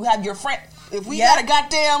run, you have your friend. If we got a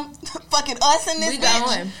goddamn fucking us in this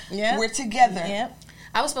bitch, we're together. Yep.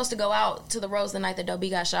 I was supposed to go out to the Rose the night that Dobie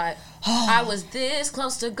got shot. I was this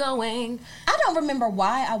close to going. I don't remember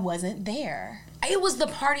why I wasn't there. It was the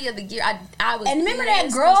party of the year. I was. And remember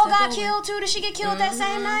that girl got killed too? Did she get killed that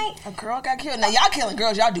same night? A girl got killed. Now y'all killing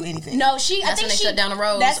girls. Y'all do anything. No, I think they shut down the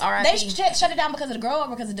Rose. They shut it down because of the girl or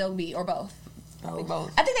because of Dobie or both.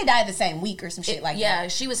 Both. I think they died the same week or some shit like that. Yeah,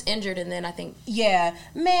 she was injured, and then I think. Yeah,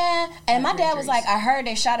 man. And my dad was like, I heard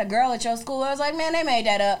they shot a girl at your school. I was like, man, they made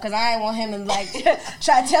that up because I ain't want him to like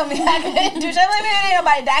try to tell me I couldn't do shit. I'm like, man, ain't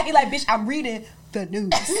nobody died. He like, bitch, I'm reading the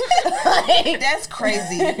news. Like, that's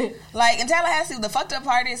crazy. Like in Tallahassee, the fucked up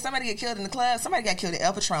party is somebody get killed in the club. Somebody got killed at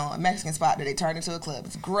El Patron, a Mexican spot that they turned into a club.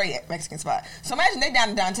 It's a great Mexican spot. So imagine they down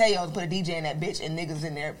in Danteyo and put a DJ in that bitch and niggas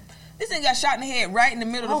in there. This nigga got shot in the head right in the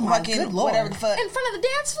middle of the fucking whatever the fuck. In front of the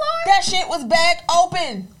dance floor? That shit was back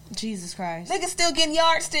open. Jesus Christ. Niggas still getting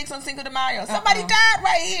yardsticks on Cinco de Mayo. Somebody died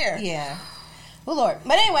right here. Yeah. Well, Lord.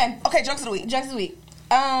 But anyway. Okay, jokes of the week.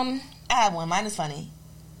 I have one. Mine is funny.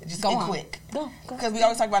 Just go quick. Go. Because we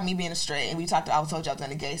always talk about me being a straight, and we talked. I told you I was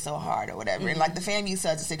gonna gay so hard or whatever, and like the FAMU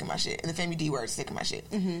suds are sick of my shit, and the FAMU D words sick of my shit,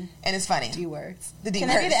 and it's funny. D words. The D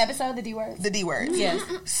words. Can I do the episode of the D words? The D words. Yes.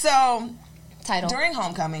 So, title during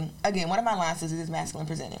homecoming, again, one of my line sisters is masculine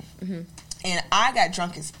presenting, and I got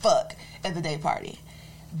drunk as fuck at the day party,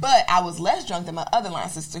 but I was less drunk than my other line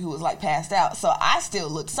sister who was like passed out, so I still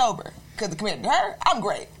looked sober. Because compared to her, I'm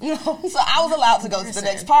great. So I was allowed to go to the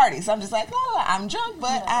next party. So I'm just like, oh, I'm drunk,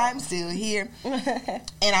 but I'm still here.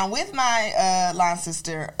 And I'm with my line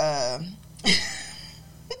sister.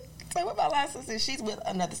 She's with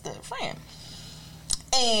another stud friend.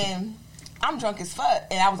 And I'm drunk as fuck.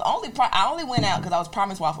 And I only went out because I was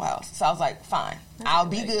promised Waffle House. So I was like, fine. I'll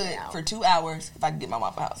be good for 2 hours if I can get my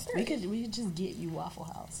Waffle House. We could just get you Waffle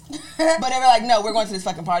House. But they were like, no, we're going to this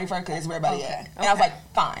fucking party first because it's where everybody at. And I was like,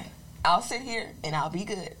 fine. I'll sit here and I'll be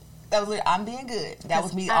good. That was I'm being good. That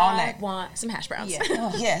was me all night. I want some hash browns.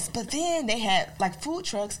 Yeah. Yes, but then they had like food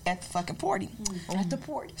trucks at the fucking party. At the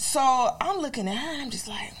party. So I'm looking at her. I'm just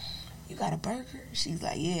like, you got a burger? She's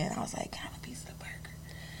like, yeah. And I was like, have a piece of the burger.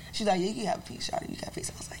 She's like, yeah, you can have a piece, shawty. You got a piece.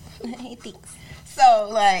 I was like, hey, thanks. So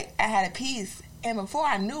like I had a piece, and before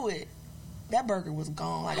I knew it, that burger was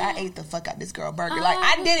gone. Like, I ate the fuck out this girl burger. Like,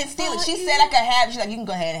 I didn't steal it. She said I could have it. She's like, you can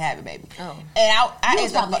go ahead and have it, baby. Oh. And I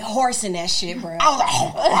ate the horse in that shit, bro. I was like,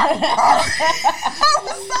 I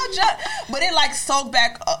was so drunk. But it, like, soaked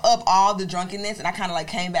back up all the drunkenness, and I kind of, like,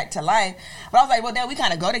 came back to life. But I was like, well, then we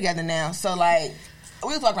kind of go together now. So, like,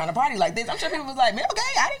 we was walking around the party like this. I'm sure people was like, man, okay,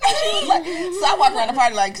 I didn't know she was like. So I walked around the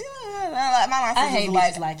party like, I hate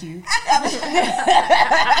bitches like you. I was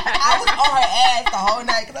on her ass the whole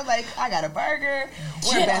night because I'm like, I got a burger.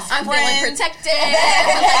 We're best friends. I'm feeling protected.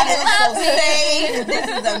 I feel so safe. This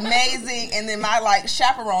is amazing. And then my like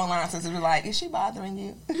chaperone line sister was like, is she bothering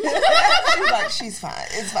you? She was like, she's fine.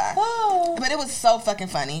 It's fine. Oh. But it was so fucking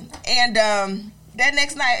funny. And that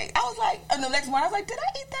next night, I was like, the next morning, I was like, did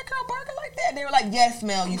I eat that girl burger like that? And they were like, yes,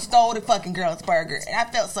 Mel, you stole the fucking girl's burger. And I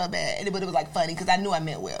felt so bad. But it was like funny because I knew I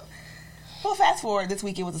meant well. Well, fast forward, this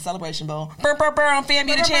weekend was a celebration bowl. Burr, burr, burr, fan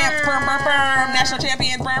beauty champ. Burr, burr, burr, national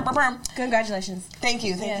champion. Burr, burr, burr. Congratulations. Thank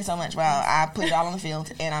you so much. Wow, I put it all on the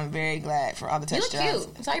field, and I'm very glad for all the touchdowns. You look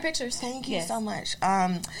cute. I saw your pictures. Thank you so much.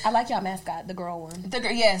 I like y'all mascot, the girl one.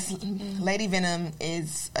 Yes, Lady Venom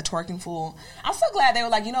is a twerking fool. I'm so glad they were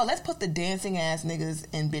like, let's put the dancing ass niggas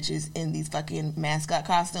and bitches in these fucking mascot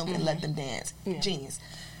costumes and let them dance. Yeah. Genius.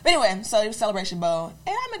 But anyway, so it was Celebration Bowl,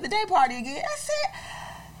 and I'm at the day party again. I said,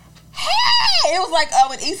 hey! It was like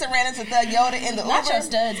when Issa ran into Thug Yoda in the Not Uber. your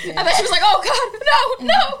studs, bitch. I bet she was like, oh God,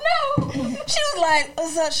 no. She was like,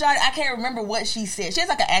 what's up, shawty? I can't remember what she said. She has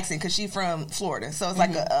like an accent because she's from Florida, so it's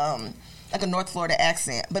like a North Florida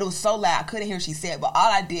accent. But it was so loud I couldn't hear what she said. But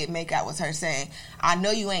all I did make out was her saying, I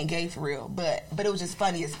know you ain't gay for real, but it was just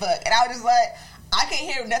funny as fuck. And I was just like, I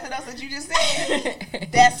can't hear nothing else that you just said.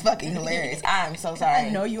 That's fucking hilarious. I'm so sorry. I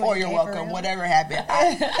know you or you're welcome. Whatever happened.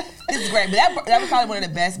 This is great. But that was probably one of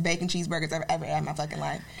the best bacon cheeseburgers I've ever had in my fucking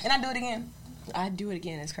life. And I'd do it again. I'd do it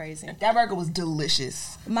again. It's crazy. That burger was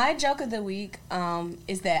delicious. My joke of the week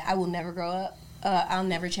is that I will never grow up. I'll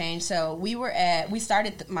never change. So we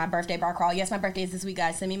started my birthday bar crawl. Yes, my birthday is this week,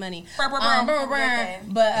 guys. Send me money.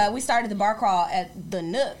 But we started the bar crawl at the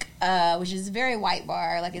Nook, which is a very white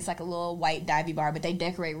bar. Like, it's like a little white divey bar, but they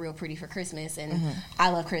decorate real pretty for Christmas. And I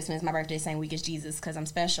love Christmas. My birthday is same week as Jesus because I'm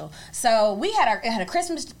special. So we had a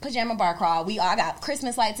Christmas pajama bar crawl. I got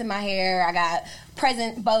Christmas lights in my hair. I got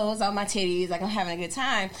present bows on my titties. Like, I'm having a good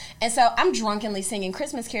time. And so I'm drunkenly singing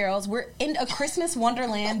Christmas carols. We're in a Christmas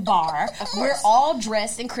Wonderland bar. We're all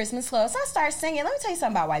dressed in Christmas clothes. So I started singing. Let me tell you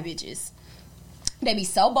something about white bitches. They be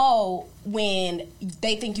so bold when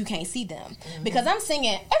they think you can't see them. Because I'm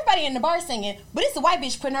singing, everybody in the bar singing, but it's a white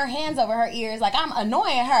bitch putting her hands over her ears like I'm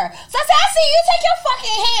annoying her. So I said, I see you, take your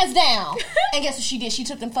fucking hands down. And guess what she did? She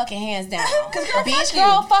took them fucking hands down. Bitch,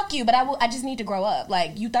 girl, fuck you. But I just need to grow up.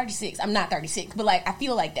 Like, you 36. I'm not 36. But, like, I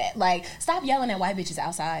feel like that. Like, stop yelling at white bitches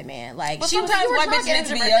outside, man. Like, but sometimes white bitches need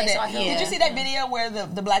to be yelled at. Did you see that video where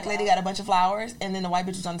the black lady got a bunch of flowers and then the white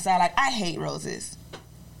bitch was on the side like, I hate roses.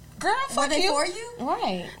 Girl, fuck you. For you?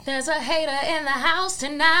 Right. There's a hater in the house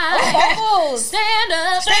tonight. Oh, stand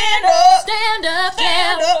up. Stand up. Stand up.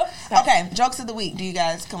 Stand up. Okay, jokes of the week. Do you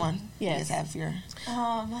guys, come on. Yes. You guys have your...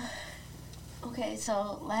 Okay,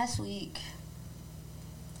 so last week,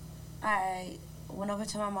 I went over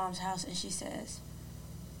to my mom's house and she says,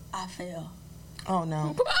 I fell. Oh,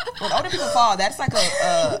 no. When older people fall, that's like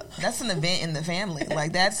that's an event in the family.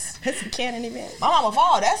 Like, that's a canon event. My mama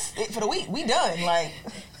fall, that's it for the week. We done. Like...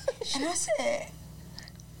 And I said,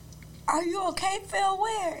 are you okay, Phil?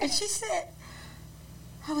 Where? And she said,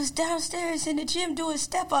 I was downstairs in the gym doing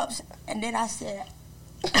step-ups. And then I said,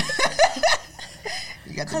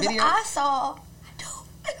 you got the video? I saw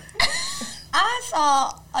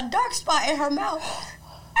a dark spot in her mouth.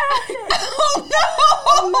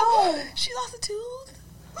 Oh, no. She lost a tooth?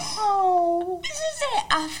 Oh. She said,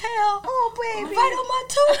 I fell. Oh, baby. Right on my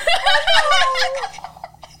tooth.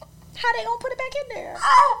 How they gonna put it back in there?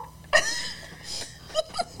 Oh.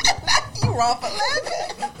 You wrong for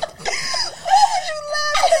laughing. Why would you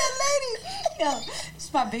laugh at that lady? Yo, it's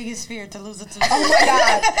my biggest fear to lose a tooth. Oh my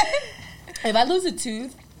God. If I lose a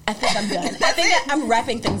tooth, I think I'm done. I think I'm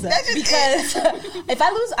wrapping things up because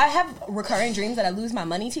I have recurring dreams that I lose my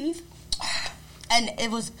money teeth. And it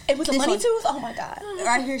was a money tooth? Oh my God.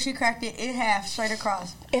 Right here, she cracked it in half, straight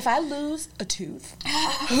across. If I lose a tooth,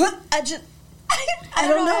 I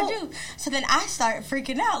don't know what to do. So then I started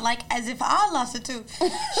freaking out, like as if I lost a tooth.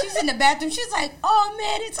 She's in the bathroom. She's like, oh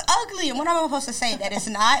man, it's ugly. And what am I supposed to say? That it's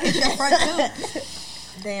not? It's your front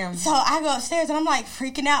tooth. Damn. So I go upstairs and I'm like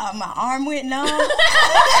freaking out. My arm went numb.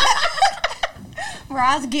 Where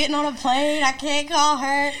I was getting on a plane. I can't call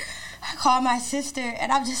her. I call my sister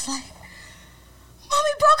and I'm just like,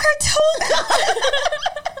 Mommy broke her tooth.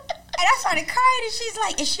 And I started crying, and she's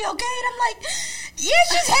like, "Is she okay?" And I'm like, "Yeah,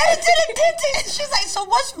 she's headed to the dentist." She's like, "So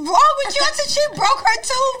what's wrong with you?" I said, "She broke her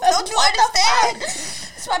tooth. Don't you understand?"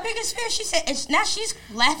 It's my biggest fear. She said, and now she's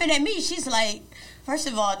laughing at me. She's like, first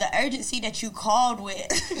of all, the urgency that you called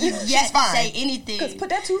with, you yet to say anything. Because put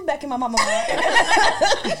that tooth back in my mama's mouth.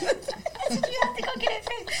 You have to go get it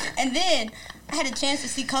fixed. And then I had a chance to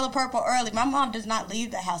see Color Purple early. My mom does not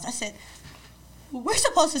leave the house. I said, we're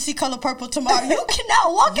supposed to see Color Purple tomorrow. You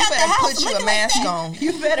cannot walk out the house. You better put you a mask on.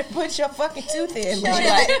 You better put your fucking tooth in.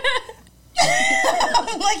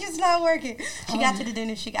 Like it's not working. She got to the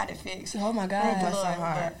dentist. She got it fixed. Oh my God, that's so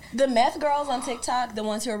hard. The meth girls on TikTok, the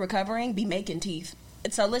ones who are recovering, be making teeth.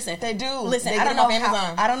 So listen, they do. Listen, they I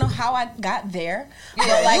don't know how I got there. Yeah,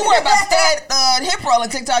 but like, you worry about that hip roll on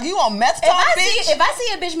TikTok. You on meth talk, bitch? If I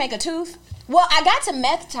see a bitch make a tooth, well, I got to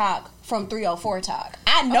meth talk from 304 talk.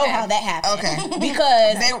 I know how that happened. Okay,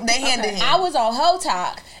 because they handed him. I was on hoe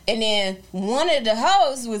talk. And then one of the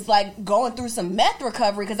hoes was like going through some meth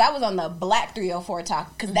recovery because I was on the black 304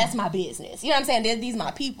 talk because that's my business. You know what I'm saying? These are my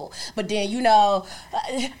people. But then, I'm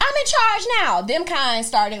in charge now. Them kind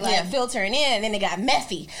started filtering in, and then they got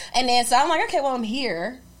methy. And then so I'm like, okay, well, I'm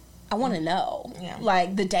here. I want to know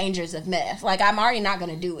like the dangers of meth. Like I'm already not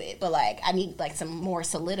going to do it, but like I need like some more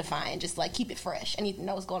solidifying, just like keep it fresh. I need to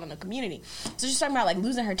know what's going on in the community. So she's talking about like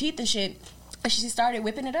losing her teeth and shit. And she started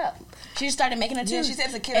whipping it up. She just started making a tooth. Yeah, she said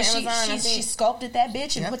it's a kid on Amazon. She sculpted that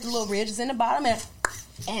bitch and put the little ridges in the bottom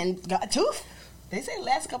and got a tooth. They say it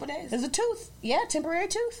lasts a couple days. It's a tooth. Yeah, temporary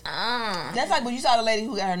tooth. That's like when you saw the lady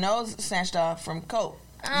who got her nose snatched off from coke.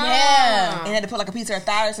 Yeah. And had to put like a piece of her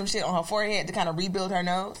thigh or some shit on her forehead to kind of rebuild her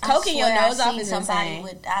nose. Coke in your nose off is somebody insane.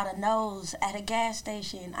 without a nose at a gas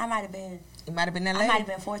station. It might have been that lady. I might have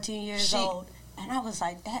been 14 years old. And I was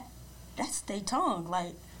like, that's their tongue.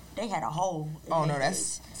 Like, they had a hole. Oh no,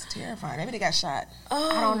 that's terrifying. Maybe they got shot.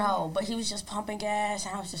 I don't know, but he was just pumping gas,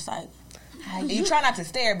 and I was just like, you try not to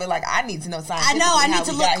stare, but like I need to know signs. I know I need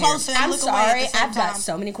to look closer. I'm look sorry, away I've got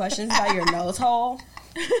so many questions about your nose hole.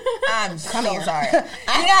 I'm so sorry.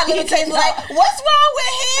 I got little kids like, what's wrong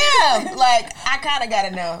with him? Like, I kind of got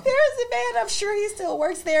to know. There's a man, I'm sure he still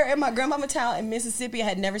works there in my grandmama town in Mississippi. I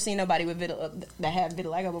had never seen nobody with that had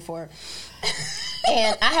vitiligo before.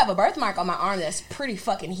 And I have a birthmark on my arm that's pretty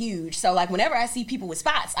fucking huge. So, like, whenever I see people with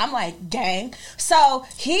spots, I'm like, gang. So,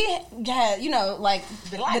 he had, like,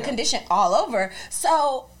 the condition all over.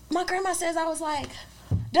 So, my grandma says, I was like,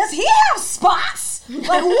 does he have spots?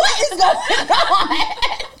 Like, what is going on?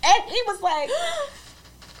 And he was like,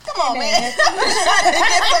 come on, man. I'm trying to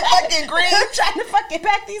get some fucking green. I'm trying to fucking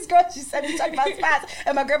pack these girls. She said, we talking about spots.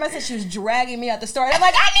 And my grandma said she was dragging me out the store. And I'm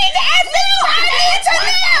like, I need to ask you. I need to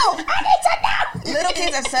know. Little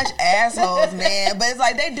kids are such assholes, man. But it's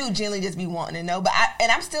like, they do generally just be wanting to know. But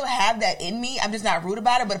I still have that in me. I'm just not rude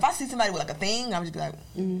about it. But if I see somebody with like a thing, I'm just be like,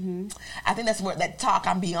 I think that's where that talk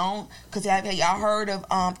I'm beyond. Because have y'all heard of,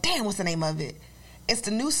 what's the name of it? It's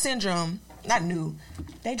the new syndrome. Not new.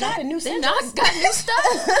 They dropping new They syndromes. got new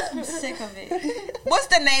stuff. I'm sick of it. What's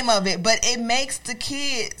the name of it? But it makes the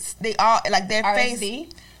kids, they all, like their RSV? face.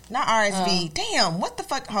 Not RSV. Damn, what the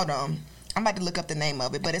fuck? Hold on. I'm about to look up the name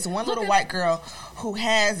of it. But it's one little white girl who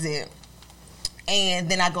has it. And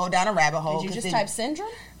then I go down a rabbit hole. Did you just type syndrome?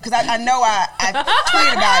 Because I know I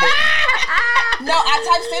tweeted about it. No, I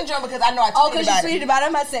typed syndrome because I know I tweeted about it. Oh, because you tweeted about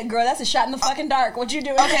it. I said, girl, that's a shot in the fucking dark. What you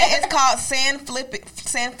doing? Okay, it's called San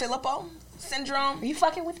Filippo syndrome. Are you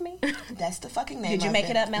fucking with me? That's the fucking name. Did you make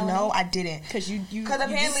it up, Melanie? No, I didn't. Because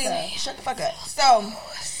apparently, shut the fuck up. So,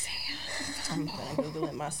 I'm gonna Google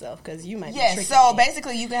it myself because you might. Yeah. So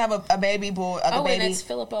basically, you can have a baby boy. And it's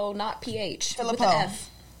Filippo, not PH. Filippo. With an F.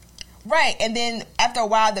 Right, and then after a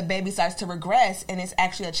while, the baby starts to regress, and it's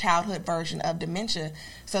actually a childhood version of dementia.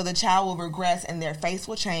 So the child will regress, and their face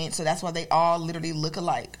will change. So that's why they all literally look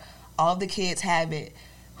alike. All of the kids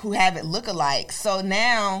who have it look alike. So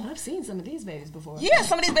now, I've seen some of these babies before. Yeah,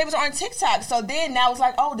 some of these babies are on TikTok. So then now it's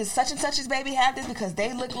like, oh, does such and such's baby have this because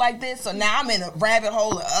they look like this? So now I'm in a rabbit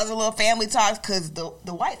hole of other little family talks because the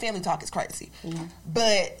white family talk is crazy. Mm-hmm.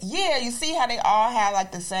 But yeah, you see how they all have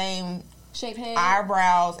like the same shaped head,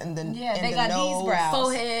 eyebrows, and the they got nose. these brows,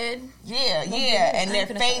 forehead. Yeah, and their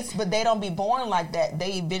face, but they don't be born like that.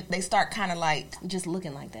 They start kind of like just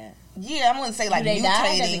looking like that. Yeah, I wouldn't say like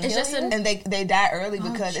mutating. It's just and they die early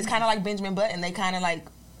because it's kind of like Benjamin Button. They kind of like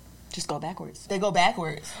just go backwards. They go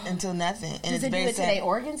backwards until nothing, and Does it's it very do it sad. to their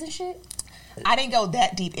organs and shit? I didn't go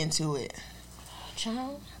that deep into it.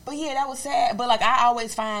 Child. But yeah, that was sad. But like, I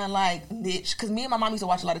always find like niche, because me and my mom used to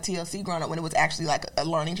watch a lot of TLC growing up when it was actually like a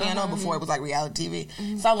learning channel before it was like reality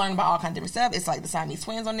TV. So I learned about all kinds of different stuff. It's like the Siamese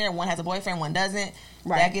twins on there. One has a boyfriend, one doesn't.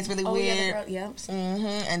 Right. That gets really weird.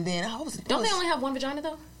 And then don't they only have one vagina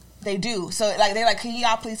though? They do. So like they're like, can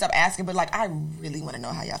y'all please stop asking? But like, I really want to know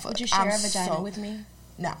how y'all fuck. Would you share a vagina with me?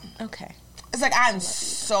 No. Okay. It's like, I'm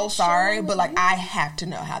so sorry, but like, I have to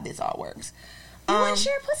know how this all works. You want to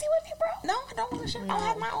share pussy with me, bro? No, I don't want to share. I don't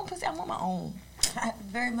have my own pussy. I want my own.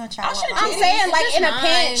 Very much. I'm saying, like, in a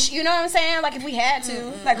pinch. You know what I'm saying? Like, if we had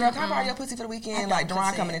to. Like, girl, can I borrow your pussy for the weekend? Like,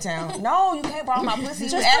 Duran coming to town. No, you can't borrow my pussy.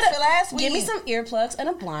 You asked for last week. Give me some earplugs and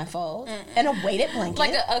a blindfold and a weighted blanket.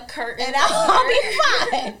 Like a curtain. And I'll be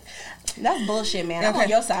fine. That's bullshit, man. I'm on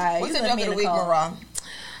your side. What's the joke of the week, Mariah?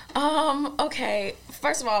 Okay.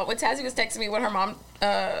 First of all, when Tazzy was texting me when her mom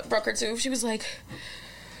broke her tooth, she was like,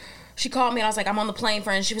 she called me and I was like, I'm on the plane,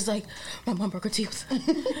 friend. She was like, my mom broke her tooth.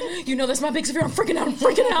 You know, that's my big severe. I'm freaking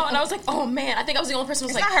out. And I was like, oh man, I think I was the only person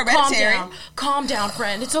who was like, calm down,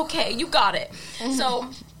 friend. It's okay. You got it. So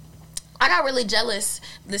I got really jealous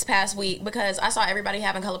this past week because I saw everybody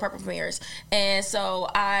having Color Purple premieres. And so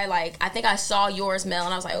I think I saw yours, Mel,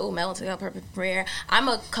 and I was like, oh, Mel went to the Color Purple premiere. I'm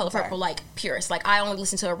a Color Purple, like, purist. Like, I only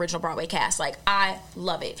listen to original Broadway cast. Like, I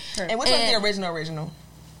love it. And which one's the original?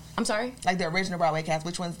 I'm sorry? Like, the original Broadway cast.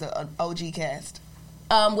 Which one's the OG cast?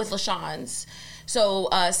 With LaShawn's. So,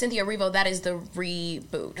 Cynthia Erivo, that is the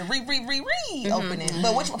reboot. The opening.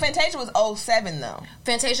 But which Fantasia was 07, though.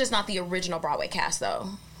 Fantasia's not the original Broadway cast, though.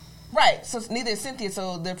 Right, so neither is Cynthia.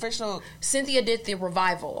 So the official Cynthia did the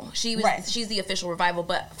revival. She's the official revival,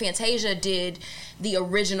 but Fantasia did the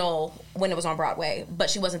original when it was on Broadway, but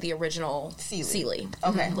she wasn't the original Celie.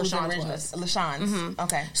 Okay, LaShawn's.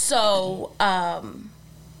 Okay. So I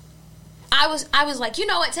was like, you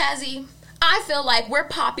know what, Tazzy? I feel like we're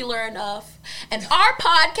popular enough and our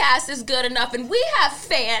podcast is good enough and we have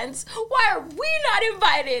fans. Why are we not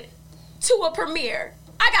invited to a premiere?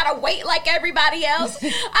 I gotta wait like everybody else.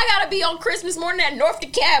 I gotta be on Christmas morning at North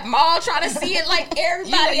DeKalb Mall trying to see it like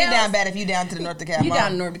everybody else. You down bad if you down to the North DeKalb Mall. You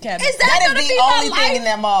down to North DeKalb. Is that is the only thing in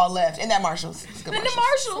that mall left. In that Marshalls. In the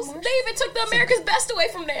Marshalls. They even took the America's Best away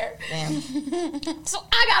from there. Damn. So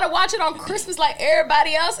I gotta watch it on Christmas like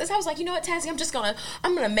everybody else. And so I was like, you know what, Tazzy,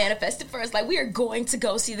 I'm gonna manifest it first. Like, we are going to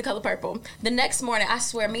go see the Color Purple. The next morning, I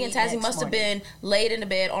swear, me and Tazzy must have been laid in the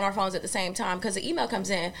bed on our phones at the same time because the email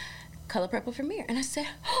comes in, Color Purple premiere. And I said,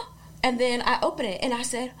 and then I open it and I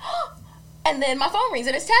said, and then my phone rings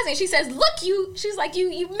and it's Tazzy and she says, look, she's like, you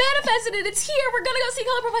manifested it, it's here, we're gonna go see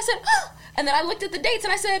Color Purple. I said, and then I looked at the dates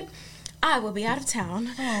and I said, I will be out of town.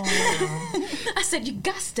 I said, you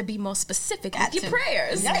got to be more specific with your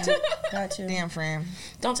prayers. Got to. Damn, friend.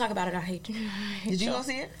 Don't talk about it, I hate you. Did you go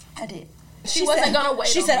see it? I did. She wasn't gonna wait.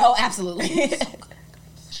 She said, oh, absolutely.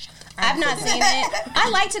 I've not seen it. I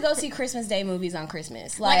like to go see Christmas Day movies on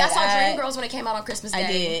Christmas. Like I saw Dreamgirls when it came out on Christmas Day. I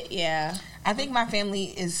did, yeah. I think my family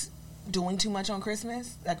is doing too much on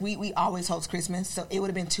Christmas. Like, we always host Christmas, so it would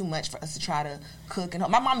have been too much for us to try to cook. And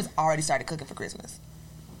my mom has already started cooking for Christmas.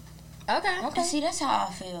 Okay. See, that's how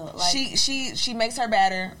I feel. Like, she makes her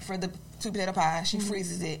batter for the sweet potato pie. She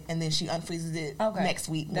freezes it, and then she unfreezes it next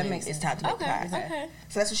week when it's time to make the pie. Okay.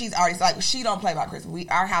 So that's what she's already, like, she don't play about Christmas.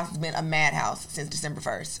 Our house has been a madhouse since December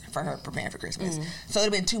 1st for her preparing for Christmas. So it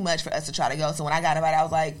would have been too much for us to try to go. So when I got invited, I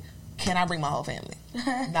was like, can I bring my whole family?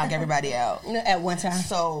 Knock everybody out. At one time.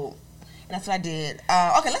 So that's what I did.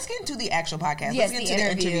 Okay, let's get into the actual podcast. Yes, let's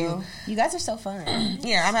get into the interview. You guys are so fun.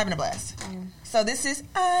 Yeah, I'm having a blast. So this is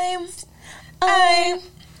I'm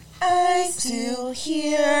still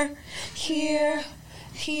here.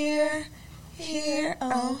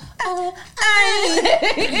 Oh,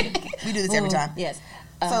 we do this every time. Yes.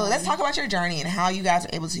 So let's talk about your journey and how you guys are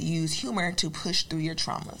able to use humor to push through your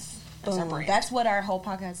traumas. That's what our whole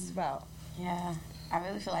podcast is about. Yeah, I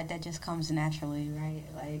really feel like that just comes naturally, right?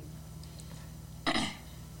 Like,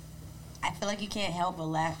 I feel like you can't help but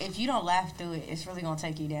laugh. If you don't laugh through it, it's really gonna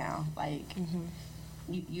take you down. Like,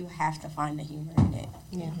 you have to find the humor in it.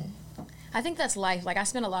 Yeah. I think that's life. Like, I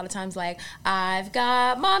spend a lot of times like, I've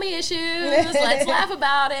got mommy issues, let's laugh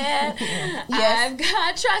about it. Yes. I've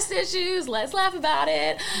got trust issues, let's laugh about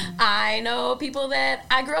it. I know people that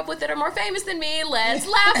I grew up with that are more famous than me, let's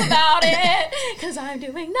laugh about it. Because I'm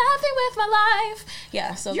doing nothing with my life.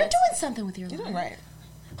 Yeah, so you're doing something with your life. You're doing right.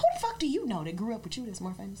 Who the fuck do you know that grew up with you that's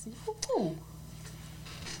more famous than you? Who?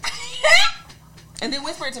 And then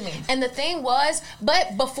whisper it to me. And the thing was,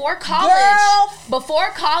 but before college, I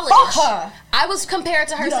was compared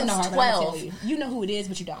to her since 12. You know who it is,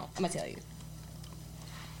 but you don't. I'm gonna tell you.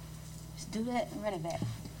 Just do that and run it back.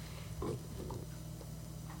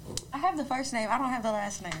 I have the first name. I don't have the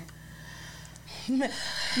last name.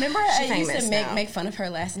 Remember I used to make fun of her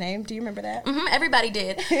last name? Do you remember that? Mm-hmm, everybody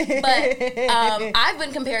did. But I've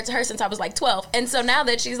been compared to her since I was like 12. And so now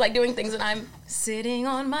that she's like doing things and I'm sitting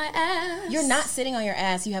on my ass. You're not sitting on your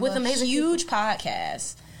ass. You have a huge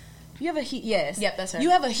podcast. You have a yes. Yep, that's her. You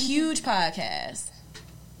have a huge podcast.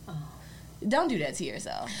 Oh. Don't do that to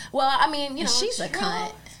yourself. Well, I mean, you know, she's a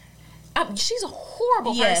cunt. She's a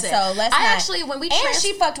horrible person. So let's actually, when we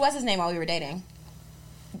she fucked what's his name while we were dating.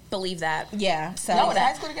 Believe that. Yeah. So y'all went to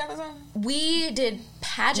high school together or something? We did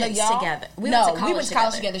pageants together. We went to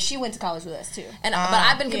college together. She went to college with us too. And but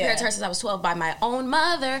I've been compared to her since I was 12 by my own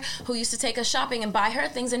mother, who used to take us shopping and buy her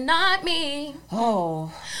things and not me.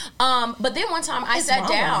 Oh. But then one time I sat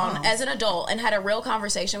down as an adult and had a real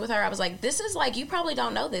conversation with her. I was like, this is like, you probably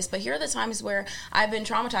don't know this, but here are the times where I've been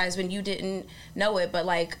traumatized when you didn't know it, but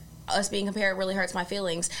like, us being compared really hurts my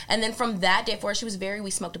feelings. And then from that day forward, we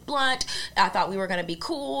smoked a blunt. I thought we were going to be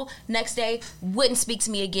cool. Next day, wouldn't speak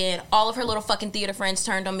to me again. All of her little fucking theater friends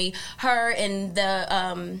turned on me. Her and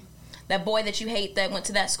the that boy that you hate that went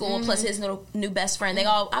to that school, plus his little new best friend.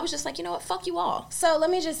 I was just like, you know what, fuck you all. So let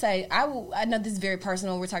me just say, I know this is very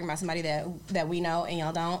personal. We're talking about somebody that we know and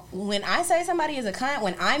y'all don't. When I say somebody is a cunt,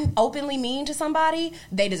 when I'm openly mean to somebody,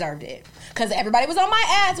 they deserved it. Because everybody was on my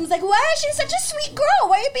ass and was like, why is she such a sweet girl?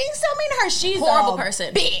 Why are you being so mean to her? She's a horrible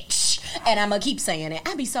person. Bitch. And I'm going to keep saying it.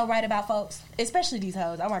 I be so right about folks, especially these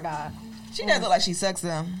hoes. Oh my God. She does look like she sucks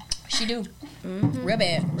them. She do. Mm-hmm. Real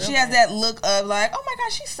bad. She has that look of like, oh my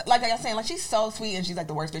God, she's like y'all saying, like she's so sweet and she's like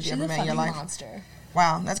the worst bitch you ever met in your life. Monster.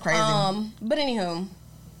 Wow, that's crazy. But anywho,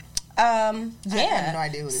 I have no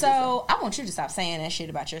idea who this is. So I want you to stop saying that shit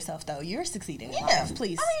about yourself, though. You're succeeding in life.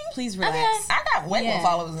 Please, please relax. I got way more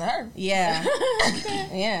followers than her. Yeah,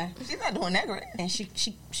 yeah. She's not doing that great, and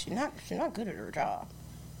she's not good at her job.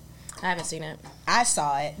 I haven't seen it. I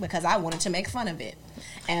saw it because I wanted to make fun of it.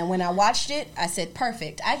 And when I watched it, I said,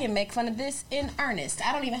 perfect. I can make fun of this in earnest.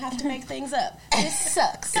 I don't even have to make things up. This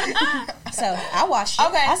sucks. So I watched it.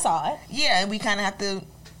 Okay. I saw it. Yeah, and we kind of have to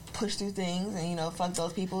push through things and, you know, fuck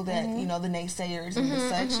those people that, you know, the naysayers and the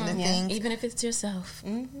such and the things. Even if it's yourself.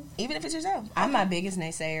 Even if it's yourself. I'm my biggest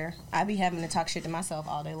naysayer. I be having to talk shit to myself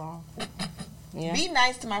all day long. Yeah. Be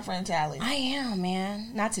nice to my friend Tally. I am,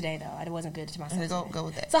 man. Not today, though. I wasn't good to myself. Go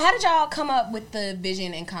with that. So how did y'all come up with the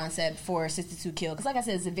vision and concept for SistasWhoKill? Because like I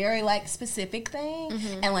said, it's a very, like, specific thing.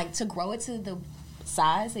 And, like, to grow it to the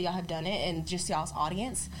size that y'all have done it and just y'all's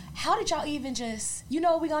audience, how did y'all even just, you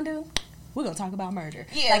know what we're going to do? We're going to talk about murder.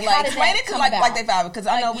 Yeah, like explain it to, like they found it. Because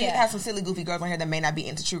I know we have some silly, goofy girls on here that may not be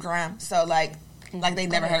into true crime. So, like they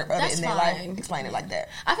never heard of it in their life. Explain it like that.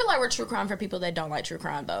 I feel like we're true crime for people that don't like true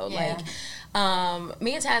crime, though. Yeah. Like,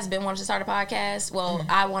 me and Taz been wanting to start a podcast. Well,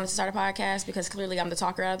 I wanted to start a podcast because clearly I'm the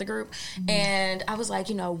talker out of the group. And I was like,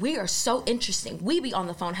 you know, we are so interesting. We be on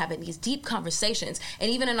the phone having these deep conversations.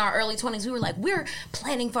 And even in our early 20s, we were like, we're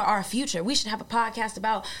planning for our future. We should have a podcast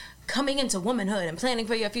about coming into womanhood and planning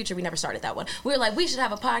for your future. We never started that one. We were like, we should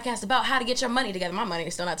have a podcast about how to get your money together. My money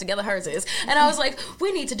is still not together. Hers is. And I was like,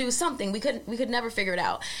 we need to do something. We could never figure it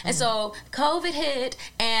out. And so COVID hit,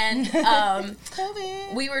 and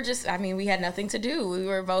COVID. We were just, I mean, we had nothing to do. We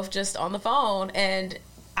were both just on the phone, and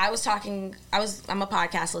I'm a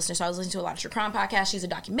podcast listener, so I was listening to a lot of true crime podcasts. She's a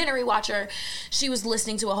documentary watcher. She was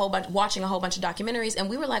listening to watching a whole bunch of documentaries, and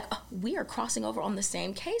we were like, oh, we are crossing over on the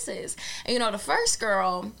same cases. And, you know, the first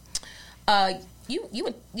girl,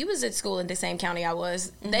 you was at school in the same county I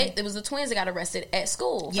was. It was the twins that got arrested at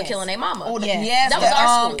school for killing their mama. Oh, yes, that was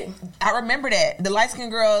our school. I remember that. The light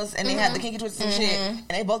skinned girls, and they had the kinky twists and shit, and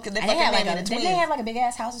they fucking named the twins. Didn't they have like a big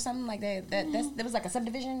ass house or something like that? That was like a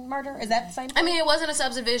subdivision murder. Is that the same thing? I mean, it wasn't a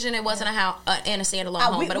subdivision. It wasn't a house and a standalone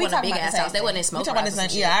home, but it wasn't a big ass house. They wasn't in smoke.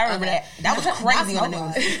 Yeah, I remember that. That was crazy on the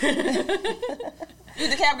news. You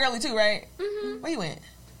the cab girly too, right? Where you went?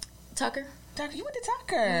 Tucker, you went to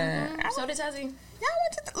Tucker. So did Tazzy. Y'all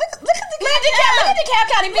went to look at DeKalb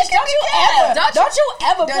County, bitch. Don't you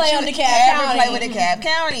ever play on DeKalb County. Play with DeKalb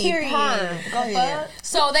County. Period. Go ahead.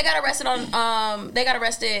 So they got arrested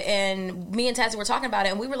and me and Tazzy were talking about it,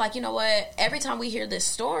 and we were like, you know what? Every time we hear this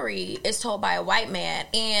story, it's told by a white man,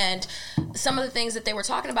 and some of the things that they were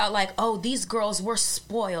talking about, like, oh, these girls were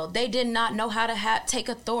spoiled. They did not know how to take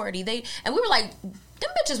authority. And we were like, them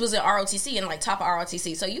bitches was at ROTC and like top of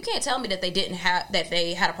ROTC, so you can't tell me that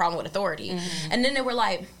they had a problem with authority. And then they were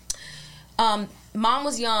like, mom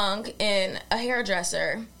was young and a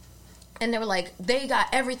hairdresser, and they were like, they got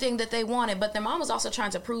everything that they wanted, but their mom was also trying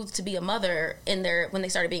to prove to be a mother when they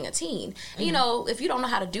started being a teen. And, you know, if you don't know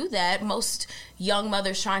how to do that, most young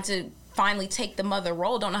mothers trying to finally take the mother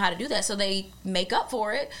role don't know how to do that, so they make up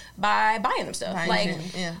for it by buying them stuff. Like,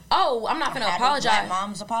 oh, I'm not going to apologize. Black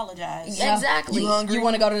moms apologize. Exactly. You hungry? You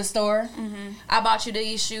want to go to the store? I bought you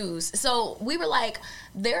these shoes. So we were like,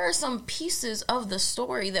 there are some pieces of the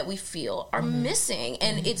story that we feel are missing,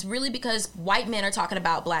 and it's really because white men are talking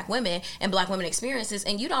about black women and black women experiences,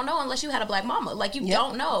 and you don't know unless you had a black mama. Like, you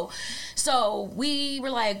don't know. So we were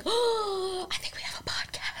like, oh, I think we have a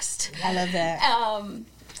podcast. I love that.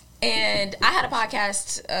 And I had a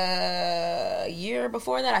podcast a year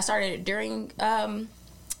before that. I started during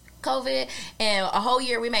COVID, and a whole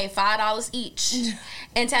year we made $5 each.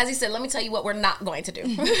 And Tazzy said, let me tell you what we're not going to do.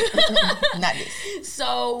 Not this.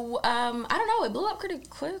 So, I don't know, it blew up pretty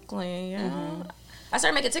quickly. I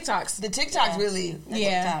started making TikToks. The TikToks really... The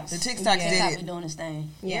TikToks did it. be doing this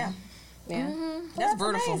thing. Yeah. That's That's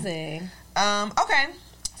beautiful. amazing. Okay.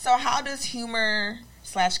 So how does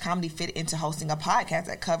humor/comedy fit into hosting a podcast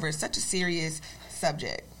that covers such a serious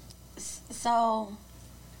subject? So,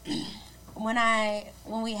 when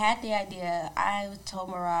we had the idea, I told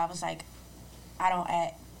Mariah, I was like, I don't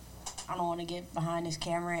act. I don't want to get behind this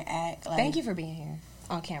camera and act. Like, Thank you for being here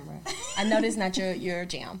on camera. I know this is not your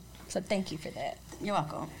jam, so thank you for that. You're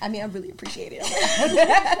welcome. I mean, I really appreciate it.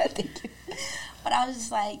 Thank you. But I was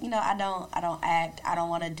just like, I don't act. I don't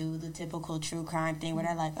want to do the typical true crime thing where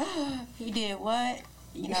they're like, oh, he did what?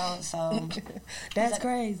 So. That's like,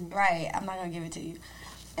 crazy. Right. I'm not going to give it to you.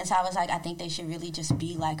 And so I was like, I think they should really just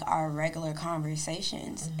be like our regular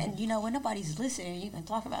conversations. And, when nobody's listening, you can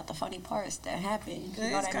talk about the funny parts that happen. You know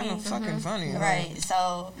It's what I kind mean? of fucking funny. Right.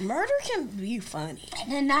 So. Murder can be funny.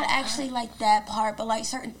 And then not actually like that part, but like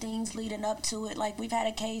certain things leading up to it. Like we've had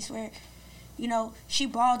a case where, she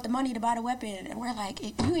borrowed the money to buy the weapon, and we're like,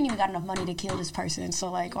 you ain't even got enough money to kill this person,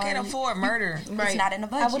 so like, You can't afford murder. It's not in the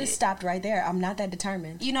budget. I would have stopped right there. I'm not that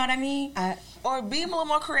determined. You know what I mean? Or be a little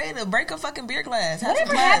more creative. Break a fucking beer glass.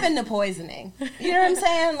 Whatever happened to poisoning? You know what I'm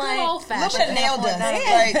saying? Like, old fashioned. Look at nail dust.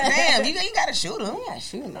 Like, damn, you gotta shoot him. yeah,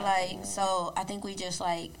 shoot 'em. Like, so I think we just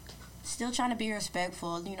like still trying to be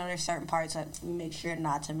respectful. There's certain parts that we make sure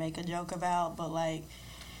not to make a joke about, but like,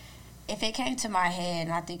 if it came to my head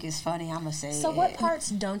and I think it's funny, I'm gonna say So it. what parts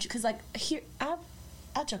don't you? Because like here, I'll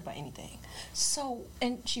joke about anything. So,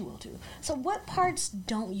 and she will too. So what parts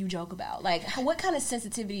don't you joke about? Like, what kind of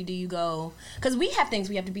sensitivity do you go? Because we have things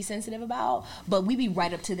we have to be sensitive about, but we be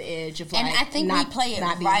right up to the edge of like. And I think we play it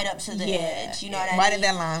right up to the edge. You know what I mean? Right at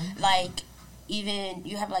that line. Like, even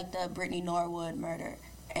you have like the Brittany Norwood murder.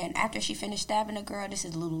 And after she finished stabbing a girl, this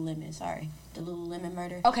is Lululemon, sorry. The Lululemon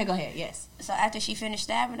murder. Okay, go ahead, yes. So after she finished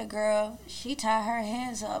stabbing a girl, she tied her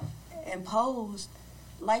hands up and posed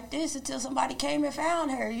like this until somebody came and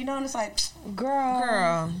found her. And it's like,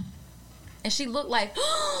 Girl. And she looked like...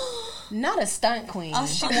 Not a stunt queen.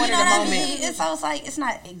 She wanted a moment. So it's like, it's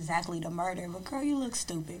not exactly the murder, but girl, you look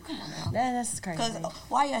stupid. Come on now. That's crazy. Because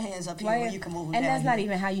why your hands up here when you can move them and down that's not here?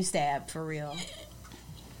 even how you stab, for real.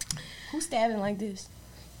 Who's stabbing like this?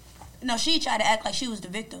 No, she tried to act like she was the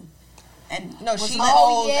victim. And No, she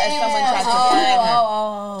posed as someone tried to find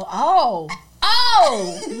her.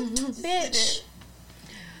 Bitch.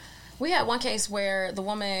 We had one case where the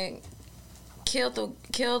woman killed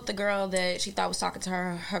the girl that she thought was talking to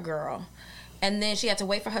her girl. And then she had to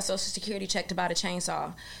wait for her Social Security check to buy the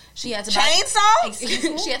chainsaw. She had to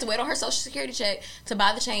she had to wait on her Social Security check to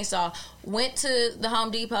buy the chainsaw. Went to the Home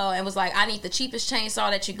Depot and was like, I need the cheapest chainsaw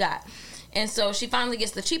that you got. And so she finally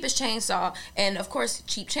gets the cheapest chainsaw, and of course,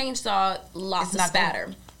 cheap chainsaw, lots of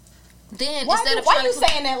spatter. Then Why you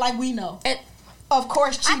saying that like we know? Of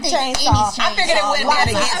course, cheap chainsaw. I figured it wouldn't be able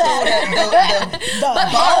to get through but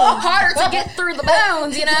harder to get through the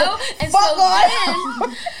bones,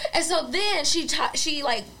 And so then she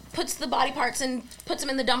like puts the body parts and puts them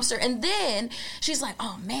in the dumpster, and then she's like,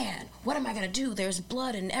 oh man, what am I gonna do? There's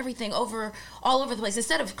blood and everything all over the place.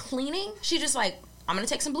 Instead of cleaning, she just like, I'm going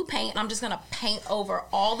to take some blue paint and I'm just going to paint over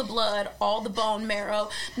all the blood, all the bone marrow.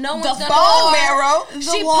 No one's going to bone marrow?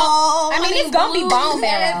 The wall. It's going to be bone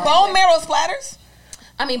marrow. Bone marrow splatters?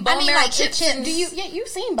 Bone marrow like chips. You've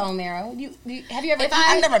seen bone marrow. Have you ever?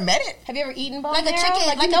 I've never met it. Have you ever eaten bone like marrow? A chicken,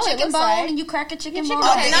 like a chicken bone, and you crack a chicken bone.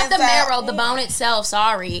 Okay, not the marrow, the bone itself.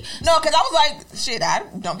 Sorry. No, because I was like, shit, I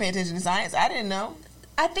don't pay attention to science. I didn't know.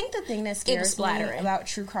 I think the thing that scares me about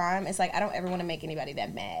true crime is like I don't ever want to make anybody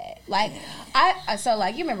that mad. Like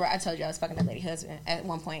you remember I told you I was fucking that lady husband at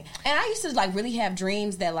one point, and I used to like really have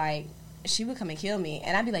dreams that like she would come and kill me,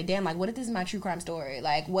 and I'd be like, damn, like what if this is my true crime story?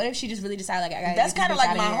 Like what if she just really decided like I gotta That's kind of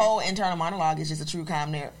like my whole internal monologue is just a true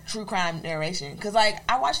crime narration. Because like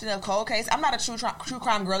I watched enough cold case. I'm not a true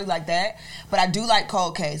crime girly like that, but I do like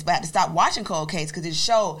cold case. But I had to stop watching cold case because it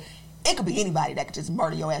showed it could be anybody that could just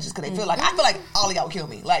murder your ass just because they feel like. I feel like all of y'all would kill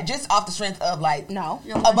me, like just off the strength of like a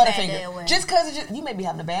Butterfinger, just because you may be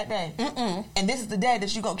having a bad day, and this is the day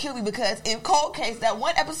that you gonna kill me because in Cold Case that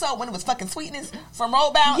one episode when it was fucking Sweetness from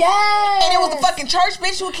Rollbound, and it was the fucking church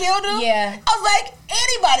bitch who killed him. I was like,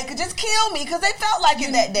 anybody could just kill me because they felt like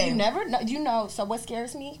it that day. You never know. So what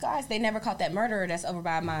scares me, guys? They never caught that murderer that's over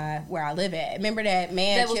by where I live at. Remember that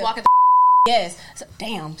man that was walking. Yes. So,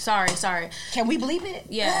 damn. Sorry. Can we bleep it?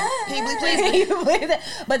 Yeah. Can you bleep it?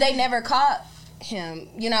 But they never caught him,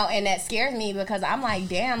 and that scares me because I'm like,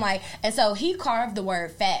 damn, like, and so he carved the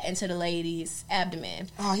word fat into the lady's abdomen.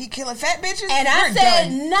 Oh, he killing fat bitches? And I said,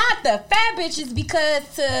 not the fat bitches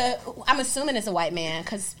because I'm assuming it's a white man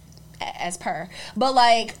because as per. But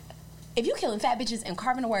like, if you killing fat bitches and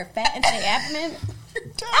carving the word fat into their abdomen,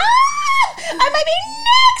 I might be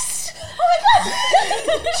next. Oh my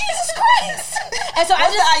God, Jesus Christ! And so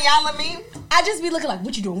what's the Ayala meme? I just be looking like,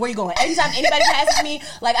 what you doing? Where you going? Anytime anybody passes me,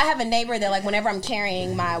 like I have a neighbor that like whenever I'm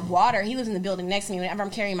carrying my water, he lives in the building next to me. Whenever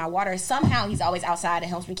I'm carrying my water, somehow he's always outside and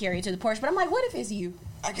helps me carry it to the porch. But I'm like, what if it's you?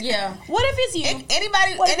 Yeah. What if it's you? If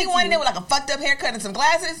anyone in there with like a fucked up haircut and some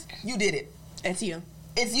glasses, you did it. It's you.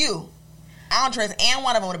 It's you. I don't trust and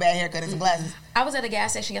one of them with a bad haircut and some glasses. I was at a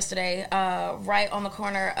gas station yesterday, right on the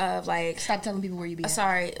corner of like. Stop telling people where you be.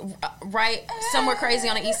 Sorry, right somewhere crazy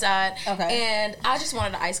on the east side. Okay. And I just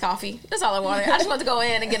wanted an iced coffee. That's all I wanted. I just wanted to go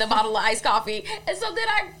in and get a bottle of iced coffee. And so then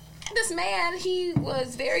this man, he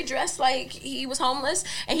was very dressed like he was homeless,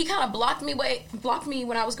 and he kind of blocked me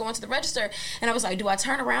when I was going to the register. And I was like, do I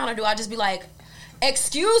turn around or do I just be like,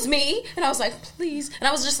 excuse me? And I was like, please. And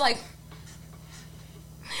I was just like.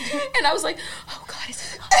 And I was like, oh God,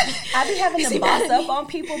 I be having to boss up on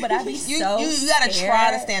people, but I be you gotta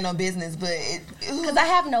try to stand on business, but because I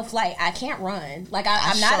have no flight, I can't run. Like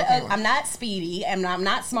I'm not speedy, and I'm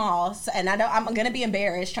not small, so, and I'm gonna be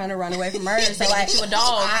embarrassed trying to run away from murder. So like, you a dog.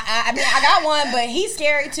 I mean, I got one, but he's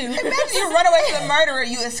scary too. Imagine you run away from a murderer,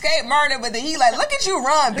 you escape murder, but then he like, look at you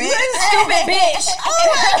run, bitch, stupid bitch.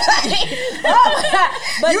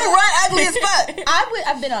 But you run ugly as fuck.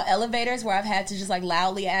 I've been on elevators where I've had to just like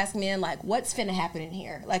loudly ask men like, what's finna happen in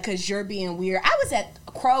here? Like, cause you're being weird. I was at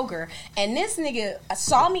Kroger and this nigga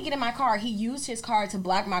saw me get in my car. He used his car to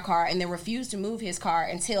block my car and then refused to move his car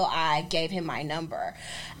until I gave him my number.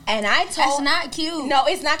 And I told that's not cute. No,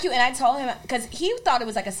 it's not cute. And I told him because he thought it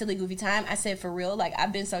was like a silly goofy time. I said, for real, like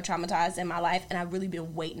I've been so traumatized in my life and I've really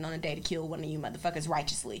been waiting on a day to kill one of you motherfuckers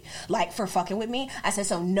righteously, like for fucking with me. I said,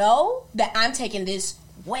 so know that I'm taking this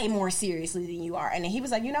way more seriously than you are. And then he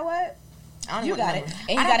was like, you know what? You got it. And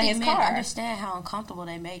he got in his car. I understand how uncomfortable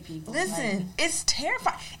they make people. Listen, like, it's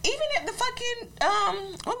terrifying. Even at the fucking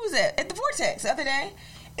what was that? At the Vortex the other day,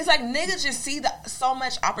 it's like niggas just see so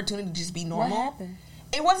much opportunity to just be normal. What happened?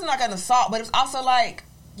 It wasn't like an assault, but it was also like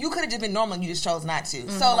you could have just been normal and you just chose not to.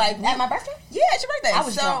 Mm-hmm. So like at my birthday? Yeah, it's your birthday. I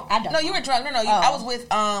was drunk. No, you were drunk. No, I was with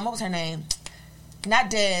what was her name? Not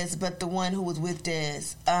Dez, but the one who was with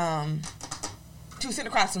Dez. She was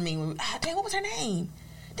sitting across from me. Damn, what was her name?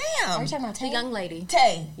 Damn. Are you talking about the young lady?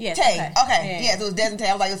 Tay. Yes. Tay. Okay. Yeah. So it was Des and Tay.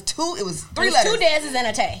 I was like, it was three it was letters. Two Dez's and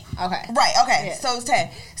a Tay. Okay. Right. Okay. Yeah. So it was Tay.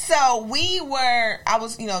 So I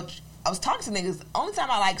was talking to niggas. Only time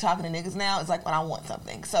I like talking to niggas now is like when I want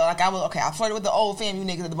something. So like I flirted with the old fam, you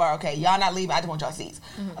niggas at the bar. Okay, y'all not leaving. I just want y'all seats.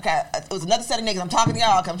 Mm-hmm. Okay, it was another set of niggas. I'm talking to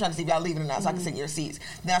y'all. Okay, I'm trying to see if y'all leaving or not, so I can sit in your seats.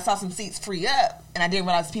 Then I saw some seats free up, and I didn't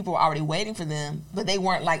realize people were already waiting for them, but they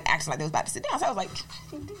weren't like acting like they was about to sit down. So I was like,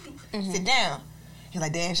 sit down. He was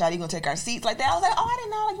like, damn, Shawty, you gonna take our seats like that? I was like, oh, I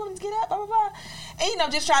didn't know. Like, you want me to get up? Blah, blah, blah.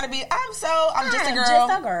 And, just trying to be, I'm just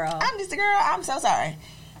a girl. I'm just a girl. I'm so sorry.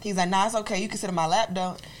 He's like, nah, it's okay. You can sit on my lap,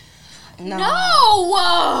 though. No.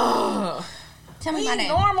 Tell me my name.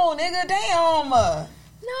 Normal, nigga. Damn.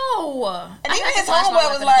 No. And even his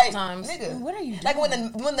homeboy was like, nigga, what are you doing? Like when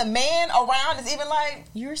the man around is even like,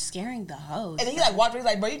 you're scaring the hoes. And then he like walked, he's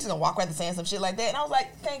like, bro, you just gonna walk right to saying some shit like that. And I was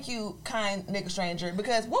like, thank you, kind nigga stranger,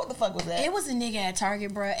 because what the fuck was that? It was a nigga at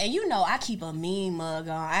Target, bro. And I keep a mean mug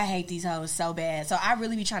on. I hate these hoes so bad. So I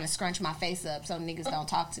really be trying to scrunch my face up so niggas don't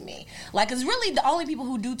talk to me. Like, cause really the only people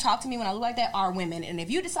who do talk to me when I look like that are women. And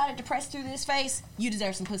if you decided to press through this face, you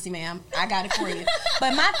deserve some pussy, ma'am. I got it for you.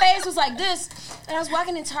 But my face was like this, and I was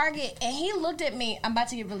walking in Target, and he looked at me. I'm about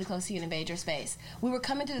to get really close to you and invade your space. We were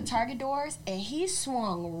coming through the Target doors, and he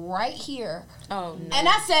swung right here. Oh, no. And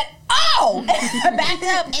I said, oh! I backed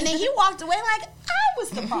up, and then he walked away like I was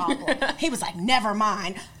the problem. He was like, never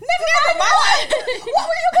mind. Never mind? What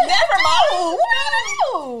were you going to do? What were you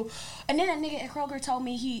going to do? And then that nigga at Kroger told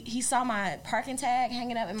me he saw my parking tag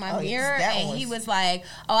hanging up in my mirror, and he was like,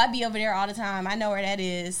 oh, I be over there all the time. I know where that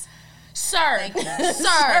is. Sir.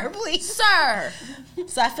 Please. Sir.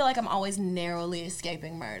 So I feel like I'm always narrowly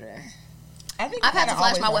escaping murder. I've had to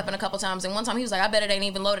flash my weapon a couple times, and one time he was like, I bet it ain't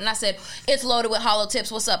even loaded. And I said, it's loaded with hollow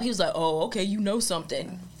tips. What's up? He was like, oh, okay, you know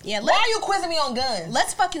something. Yeah, why are you quizzing me on guns?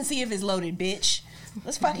 Let's fucking see if it's loaded, bitch.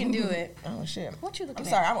 Let's fucking do it. Oh, shit. What you looking at?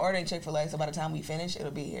 I'm sorry, I'm ordering Chick-fil-A, so by the time we finish,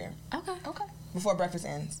 it'll be here. Okay. Before breakfast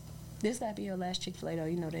ends. This gotta be your last Chick-fil-A, though.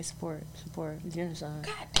 You know they support genocide.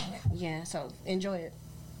 God damn it. Yeah, so enjoy it.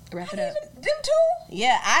 Wrap it up. Them too?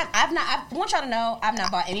 Yeah, I want y'all to know I've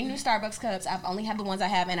not bought any new Starbucks cups. I've only had the ones I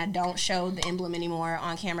have, and I don't show the emblem anymore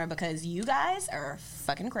on camera because you guys are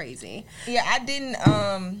fucking crazy. Yeah, I didn't,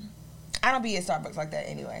 I don't be at Starbucks like that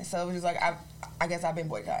anyway. So it was just like, I guess I've been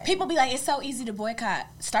boycotting. People be like, it's so easy to boycott.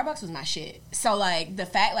 Starbucks was my shit. So, like, the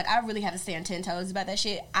fact, like, I really have to stay on 10 toes about that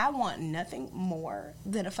shit. I want nothing more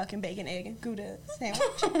than a fucking bacon, egg, and Gouda sandwich.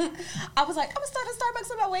 I was like, I'm gonna start at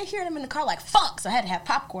Starbucks on my way here, and I'm in the car like, fuck. So I had to have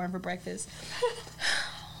popcorn for breakfast.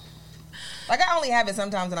 Like, I only have it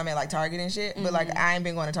sometimes when I'm at, like, Target and shit. But, like, I ain't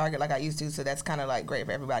been going to Target like I used to. So that's kind of, like, great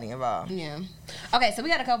for everybody involved. Yeah. Okay, so we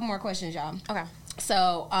got a couple more questions, y'all. Okay.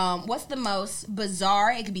 So, what's the most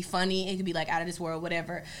bizarre, it could be funny, it could be, like, out of this world,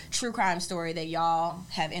 whatever, true crime story that y'all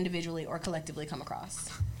have individually or collectively come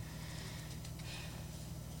across?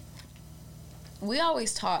 We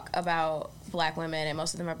always talk about black women, and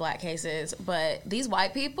most of them are black cases, but these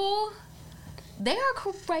white people, they are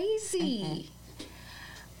crazy.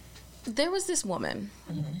 There was this woman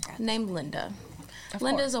named Linda.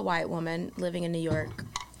 Linda is a white woman living in New York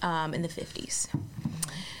in the 50s.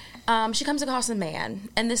 She comes across a man,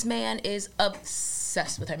 and this man is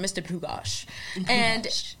obsessed with her, Mr. Pugosh. And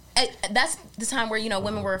that's the time where, you know,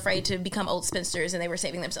 women were afraid to become old spinsters, and they were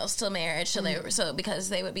saving themselves till marriage, because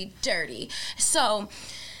they would be dirty. So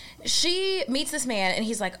she meets this man, and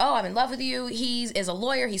he's like, oh, I'm in love with you. He is a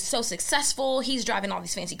lawyer. He's so successful. He's driving all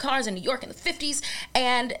these fancy cars in New York in the 50s,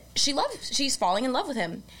 and she's falling in love with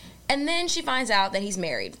him. And then she finds out that he's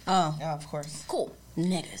married. Oh, of course. Cool.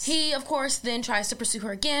 Niggas. He, of course, then tries to pursue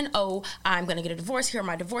her again. Oh, I'm going to get a divorce. Here are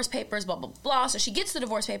my divorce papers, blah, blah, blah. So she gets the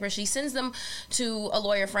divorce papers. She sends them to a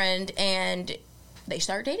lawyer friend, and they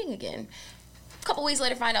start dating again. A couple weeks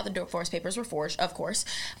later, find out the divorce papers were forged, of course.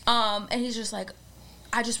 And he's just like,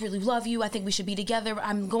 I just really love you. I think we should be together.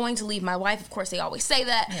 I'm going to leave my wife. Of course, they always say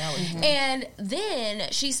that. Yeah, and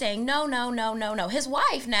then she's saying, no. His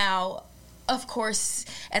wife now, of course,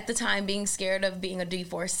 at the time being scared of being a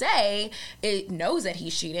divorcee, it knows that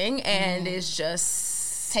he's cheating and is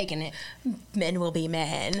just taking it. Men will be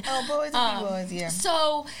men. Oh, boys will be boys, yeah.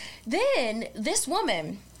 So then this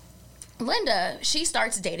woman, Linda, she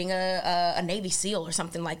starts dating a Navy SEAL or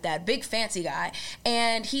something like that, big fancy guy,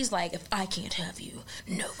 and he's like, if I can't have you,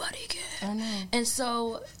 nobody can. Oh, no. And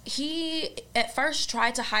so he at first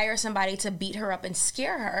tried to hire somebody to beat her up and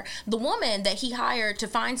scare her. The woman that he hired to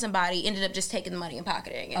find somebody ended up just taking the money and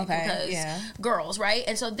pocketing it because girls, right?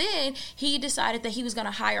 And so then he decided that he was going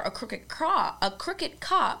to hire a crooked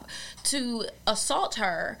cop to assault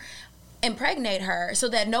her, impregnate her, so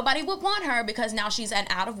that nobody would want her because now she's an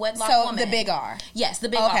out of wedlock woman. So the big R. Yes, the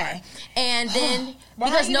big R. And then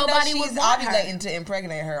because nobody would want her, ovulating to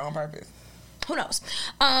impregnate her on purpose. Who knows?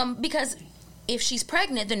 Because if she's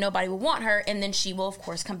pregnant, then nobody will want her, and then she will, of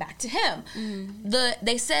course, come back to him.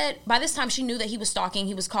 They said by this time she knew that he was stalking,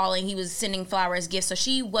 he was calling, he was sending flowers, gifts, so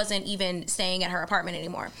she wasn't even staying at her apartment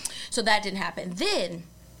anymore. So that didn't happen. Then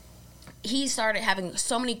he started having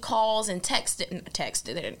so many calls and text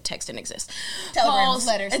didn't exist. Telegrams,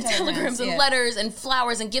 letters, and telegrams and letters and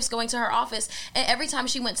flowers and gifts going to her office. And every time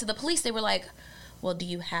she went to the police, they were like, well, do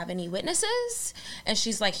you have any witnesses? And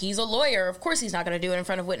she's like, he's a lawyer. Of course he's not going to do it in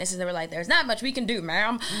front of witnesses. They were like, there's not much we can do,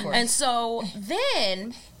 ma'am. And so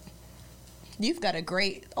then... You've got a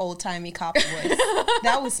great old-timey cop voice.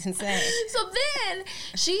 That was insane. So then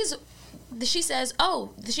she says,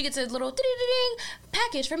 oh, she gets a little ding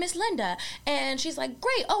package for Miss Linda. And she's like,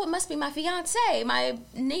 great. Oh, it must be my fiance, my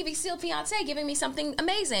Navy SEAL fiance giving me something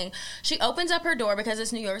amazing. She opens up her door because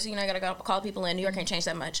it's New York, so you know, I got to go call people in. New York can't change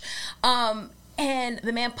that much. And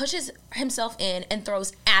the man pushes himself in and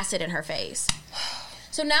throws acid in her face.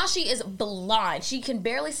 So now she is blind. She can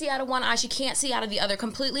barely see out of one eye. She can't see out of the other,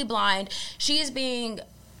 completely blind. She is being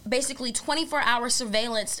basically 24-hour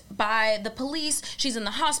surveillance by the police. She's in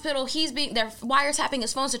the hospital. They're wiretapping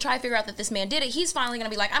his phones to try to figure out that this man did it. He's finally going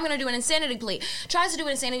to be like, I'm going to do an insanity plea. Tries to do an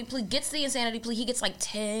insanity plea, gets the insanity plea. He gets like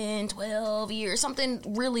 10, 12 years, something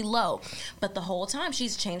really low. But the whole time,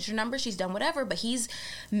 she's changed her number. She's done whatever. But he's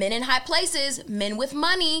men in high places, men with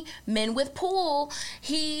money, men with pool.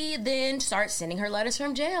 He then starts sending her letters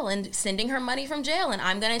from jail and sending her money from jail. And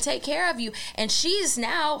I'm going to take care of you. And she's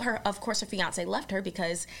now, of course, her fiance left her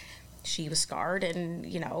because she was scarred, and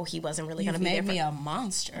he wasn't really going to be made there me a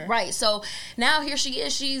monster. Right. So now here she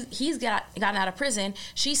is. He's gotten out of prison.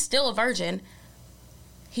 She's still a virgin.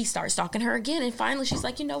 He starts stalking her again, and finally she's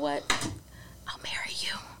like, you know what? I'll marry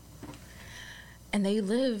you. And they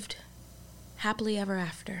lived happily ever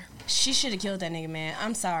after. She should have killed that nigga, man.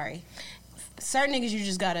 I'm sorry. Certain niggas, you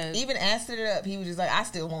just gotta... Even acid it up. He was just like, I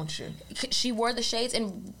still want you. She wore the shades,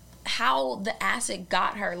 and how the acid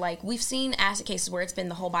got her. Like, we've seen acid cases where it's been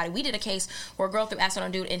the whole body. We did a case where a girl threw acid on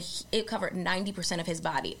a dude, and it covered 90% of his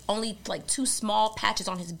body. Only, like, 2 small patches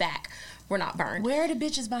on his back were not burned. Where are the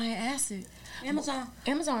bitches buying acid?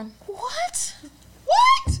 Amazon. What?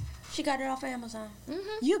 She got it off of Amazon.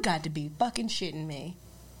 Mm-hmm. You got to be fucking shitting me.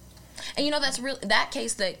 And that's real. That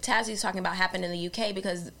case that Tazzie's talking about happened in the UK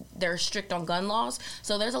because they're strict on gun laws.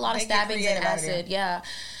 So there's a lot of stabbings and acid. Yeah,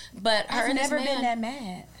 but I've never been that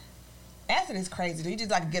mad. Acid is crazy. You just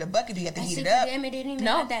like get a bucket, you have to heat it up. Damn it, didn't even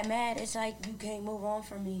not that mad. It's like you can't move on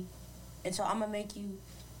from me, and so I'm gonna make you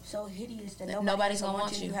so hideous that nobody's gonna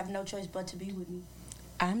want you. You have no choice but to be with me.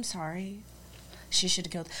 I'm sorry. She should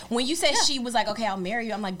have killed. When you said she was like, okay, I'll marry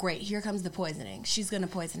you, I'm like, great, here comes the poisoning. She's gonna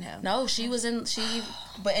poison him. No, she was in.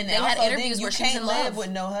 But they had interviews where she can't live with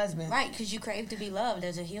no husband, right? Because you crave to be loved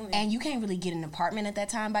as a human, and you can't really get an apartment at that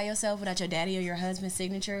time by yourself without your daddy or your husband's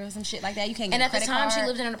signature or some shit like that. You can't. Get and a at the time, card. she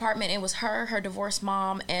lived in an apartment. It was her divorced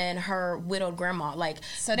mom, and her widowed grandma. Like,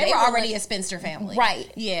 so they were already a spinster family,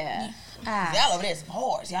 right? Yeah. Y'all over there some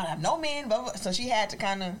whores. Y'all have no men, but so she had to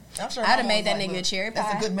kind of. I'm sure I'd have made that nigga a cherry pie.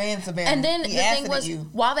 That's a good man, Savannah. And then the thing was,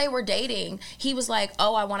 while they were dating, he was like,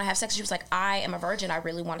 "Oh, I want to have sex." She was like, "I am a virgin. I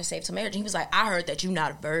really want to save some marriage." And he was like, "I heard that you're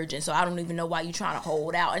not a virgin, so I don't even know why you're trying to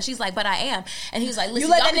hold out." And she's like, "But I am." And he was like, "Listen,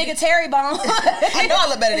 you let that nigga Terry bone." I know I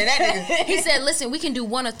look better than that nigga. He said, "Listen, we can do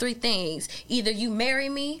one of 3 things. Either you marry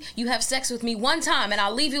me, you have sex with me one time, and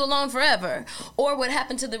I'll leave you alone forever, or what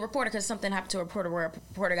happened to the reporter, because something happened to a reporter where a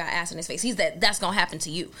reporter got acid in his face. That's gonna happen to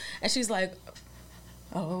you." And she's like,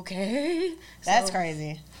 "Okay, that's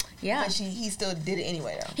crazy." Yeah, but he still did it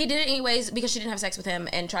anyway though. He did it anyways because she didn't have sex with him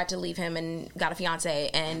and tried to leave him and got a fiance,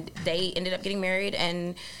 and they ended up getting married,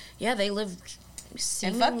 and they lived.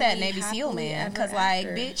 And fuck that Navy SEAL man, because like,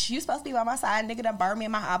 bitch, you supposed to be by my side, nigga done burned me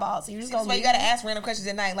in my eyeballs, so you just gonna. That's why you gotta ask random questions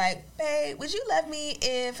at night, like, "Babe, would you love me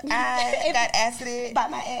if I got acided by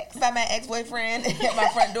my ex-boyfriend at my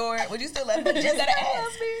front door? Would you still love me?" Just gotta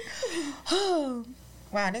ask me.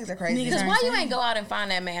 Wow, niggas are crazy. Because why you ain't go out and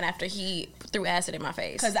find that man after he threw acid in my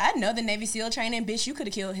face? Because I know the Navy SEAL training, bitch. You could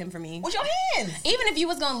have killed him for me with your hands. Even if you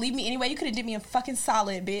was gonna leave me anyway, you could have did me a fucking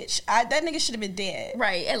solid, bitch. That nigga should have been dead.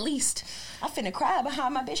 Right, at least. I finna cry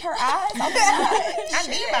behind my bitch. Her eyes. I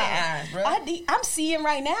need my eyes, bro. I'm seeing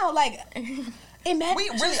right now, like. Imagine, we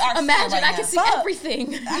really are. Imagine right I can see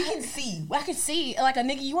everything. I can see. I can see. Like a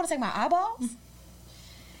nigga, you want to take my eyeballs?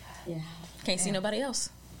 Yeah. Can't see nobody else.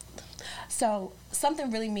 So something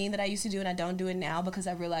really mean that I used to do and I don't do it now because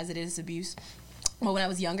I realize it is abuse. Well, when I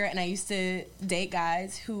was younger and I used to date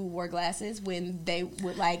guys who wore glasses, when they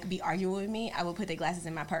would like be arguing with me, I would put their glasses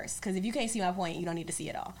in my purse because if you can't see my point, you don't need to see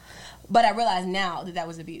it all. But I realize now that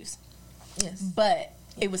was abuse. Yes. But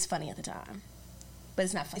it was funny at the time. But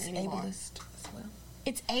it's not funny anymore. Ableist as well.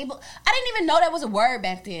 It's able. I didn't even know that was a word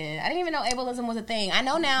back then. I didn't even know ableism was a thing. I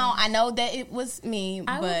know now. I know that it was me.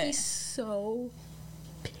 I would be so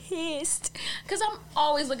pissed because I'm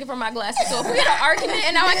always looking for my glasses. So if we had an argument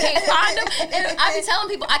and now I can't find them, and I be telling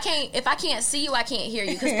people if I can't see you, I can't hear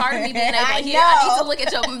you. Because part of me being able to hear, I need to look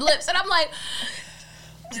at your lips, and I'm like.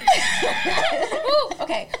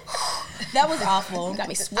 Okay, that was awful. Got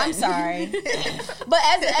me sweating. I'm sorry, but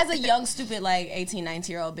as a young, stupid, like 18,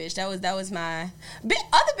 19-year-old bitch, that was my.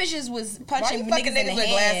 Other bitches was punching niggas in the with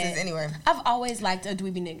head. Glasses anyway. I've always liked a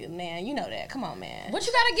dweeby nigga, man. You know that. Come on, man. What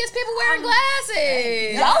you got against people wearing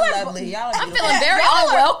glasses? Y'all are lovely. Y'all I'm feeling very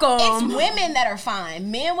unwelcome. It's women that are fine.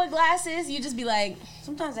 Men with glasses, you just be like.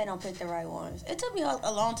 Sometimes they don't pick the right ones. It took me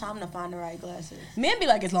a long time to find the right glasses. Men be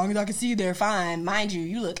like, as long as I can see you, they're fine. Mind you,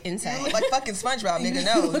 you look insane. You look like fucking SpongeBob, nigga.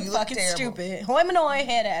 No, you look fucking terrible. Stupid. Hominoid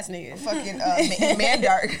head ass nigga. Fucking man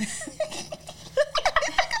dark.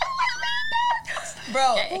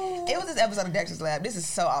 Bro, it was this episode of Dexter's Lab. This is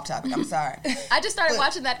so off topic. I'm sorry. I just started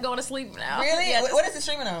watching that going to sleep now. Really? Yes. What is it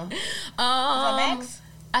streaming on? On Max?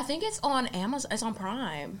 I think it's on Amazon. It's on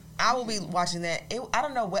Prime. I will be watching that. I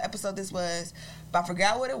don't know what episode this was, but I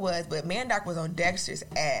forgot what it was. But Mandark was on Dexter's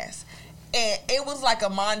ass. And it was like a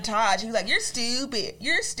montage. He was like, "You're stupid.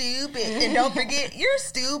 You're stupid. And don't forget, you're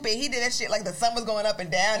stupid." He did that shit like the sun was going up and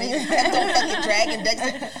down. And he kept on fucking dragging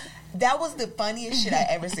Dexter. That was the funniest shit I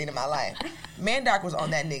ever seen in my life. Mandark was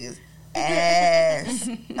on that nigga's ass.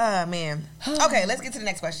 Oh, man. Okay, let's get to the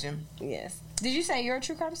next question. Yes. Did you say you're a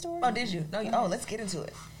true crime story? Oh, did you? No. Let's get into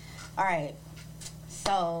it. All right.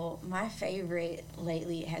 So, my favorite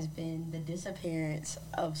lately has been the disappearance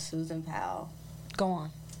of Susan Powell. Go on.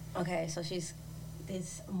 Okay, so she's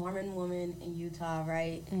this Mormon woman in Utah,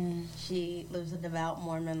 right? Mm. She lives a devout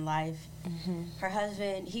Mormon life. Mm-hmm. Her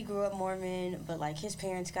husband, he grew up Mormon, but, like, his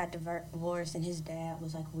parents got divorced, and his dad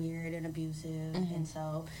was, like, weird and abusive, mm-hmm. and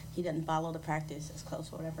so he didn't follow the practice as close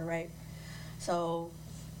or whatever, right? So,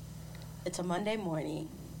 it's a Monday morning,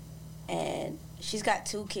 and she's got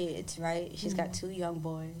 2 kids, right? She's got 2 young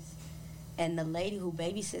boys, and the lady who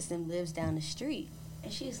babysits them lives down the street.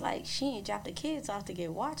 And she's like, she ain't dropped the kids off to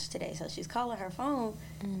get watched today. So she's calling her phone,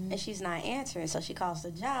 and she's not answering. So she calls the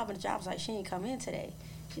job, and the job's like, she ain't come in today.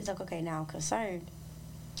 She's like, okay, now I'm concerned.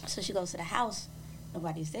 So she goes to the house.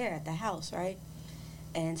 Nobody's there at the house, right?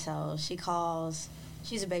 And so she calls.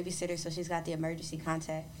 She's a babysitter, so she's got the emergency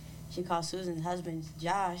contact. She calls Susan's husband,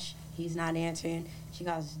 Josh. He's not answering. She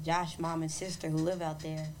calls Josh's mom and sister who live out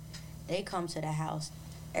there. They come to the house.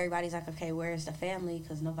 Everybody's like, okay, where's the family?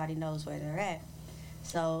 Because nobody knows where they're at.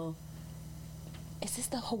 So, is this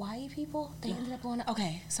the Hawaii people? They ended up blowing up?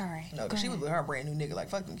 Okay, sorry. No, she was with her brand new nigga. Like,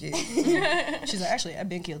 fuck them kids. She's like, actually, I've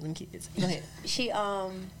been killing them kids. Go ahead.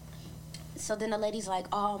 So then the lady's like,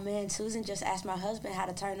 oh man, Susan just asked my husband how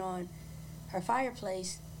to turn on her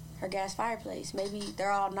fireplace, her gas fireplace. Maybe they're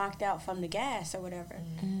all knocked out from the gas or whatever.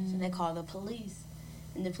 So they call the police.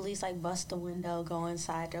 And the police, like, bust the window, go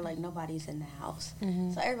inside. They're like, nobody's in the house.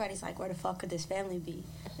 So everybody's like, where the fuck could this family be?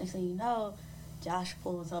 And so, you know, Josh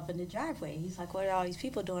pulls up in the driveway. He's like, what are all these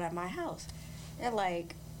people doing at my house? They're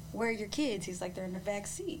like, where are your kids? He's like, they're in the back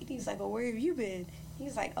seat. He's like, well, where have you been?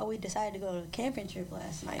 He's like, oh, we decided to go to a camping trip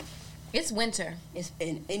last night. It's winter. It's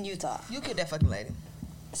in Utah. You killed that fucking lady.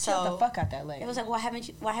 So Shut the fuck out that lady. It was like, why haven't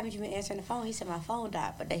you been answering the phone? He said, my phone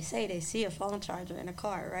died. But they say they see a phone charger in the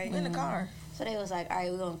car, right? In the car. So they was like, all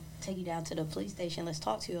right, we're going to take you down to the police station. Let's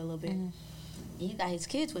talk to you a little bit. He got his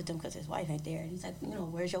kids with him because his wife ain't there. And he's like, you know,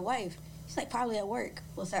 where's your wife? He's like, probably at work.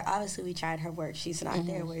 Well, sir, obviously we tried her work. She's not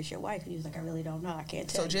there. Where's your wife? And he was like, I really don't know. I can't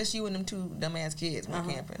tell. So just you and them 2 dumbass kids went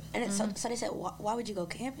camping. And so they said, why would you go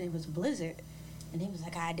camping? It was a blizzard. And he was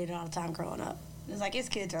like, I did it all the time growing up. It's like his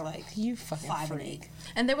kids are like, you fucking 5 and freak. 8.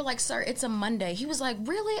 And they were like, sir, it's a Monday. He was like,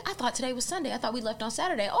 really? I thought today was Sunday. I thought we left on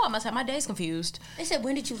Saturday. Oh, I must have my days confused. They said,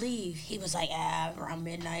 when did you leave? He was like, around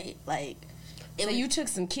midnight. Like, so you took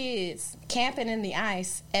some kids camping in the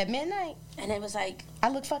ice at midnight? And it was like, I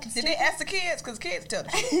look fucking stupid. Did they ask the kids? Because kids tell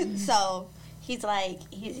them. So he's like,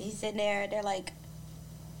 he's sitting there. They're like,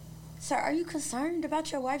 sir, are you concerned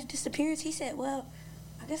about your wife's disappearance? He said, well,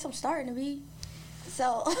 I guess I'm starting to be.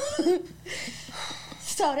 So,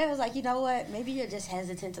 so they was like, you know what? Maybe you're just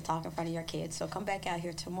hesitant to talk in front of your kids. So come back out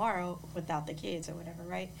here tomorrow without the kids or whatever,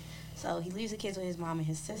 right? So he leaves the kids with his mom and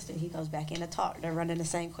his sister. He goes back in to talk. They're running the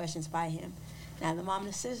same questions by him. Now, the mom and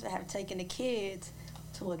the sister have taken the kids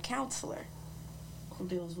to a counselor who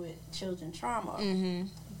deals with children trauma. And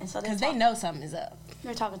so because they know something is up.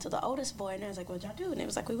 They're talking to the oldest boy, and they was like, what'd y'all do? And it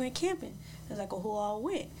was like, we went camping. It was like, well, who all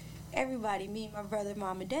went? Everybody, me, my brother,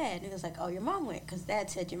 mom, and dad. And it was like, oh, your mom went, because dad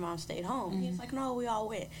said your mom stayed home. He was like, no, we all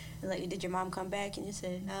went. It was like, did your mom come back? And you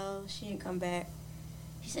said, no, she didn't come back.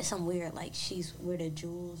 He said something weird, like she's where the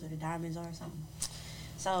jewels or the diamonds are or something.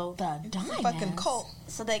 So the diamonds, fucking cult.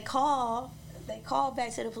 So they called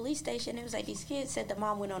back to the police station. It was like, these kids said the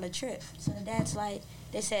mom went on a trip. So the dad's like,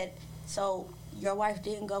 they said, so your wife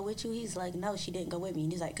didn't go with you? He's like, no, she didn't go with me.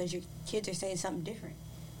 And he's like, because your kids are saying something different.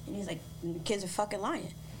 And he's like, the kids are fucking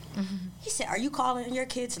lying. He said, are you calling your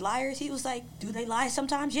kids liars? He was like, do they lie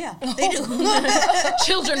sometimes? Yeah, they do.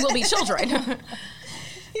 Children will be children.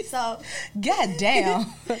 So, god damn.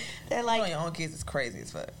 They're like, your own kids is crazy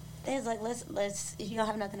as fuck. They was like, let's if you don't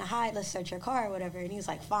have nothing to hide, let's search your car or whatever. And he was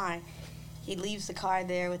like, fine. He leaves the car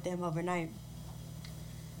there with them overnight.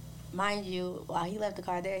 Mind you, while he left the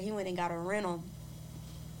car there, he went and got a rental.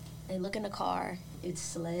 They look in the car. It's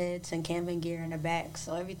sleds and camping gear in the back,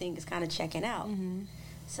 so everything is kind of checking out.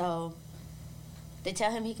 So they tell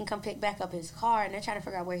him he can come pick back up his car, and they're trying to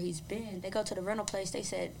figure out where he's been. They go to the rental place. They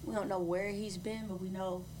said, we don't know where he's been, but we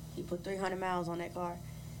know he put 300 miles on that car.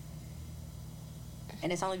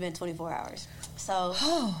 And it's only been 24 hours. So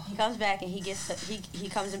he comes back, and he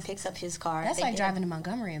comes and picks up his car. That's like driving to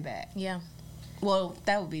Montgomery and back. Yeah. Well,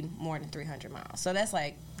 that would be more than 300 miles. So that's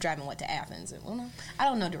like driving, to Athens? Well, no, I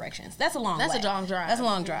don't know directions. That's a long That's a long drive. That's a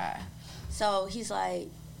long drive. So he's like,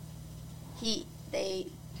 they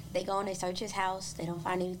go and they search his house. They don't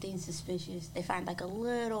find anything suspicious. They find like a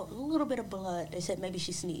little bit of blood. They said maybe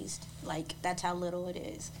she sneezed. Like, that's how little it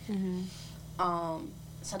is.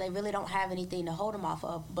 So they really don't have anything to hold him off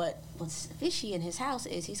of. But what's fishy in his house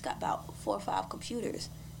is he's got about 4 or 5 computers,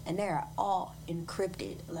 and they are all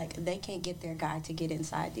encrypted. Like, they can't get their guy to get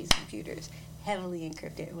inside these computers. Heavily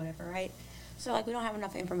encrypted, whatever, right? So, like, we don't have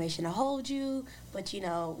enough information to hold you, but, you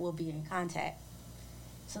know, we'll be in contact.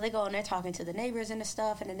 So they go and they're talking to the neighbors and the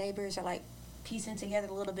stuff, and the neighbors are, like, piecing together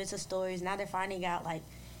little bits of stories. Now they're finding out, like,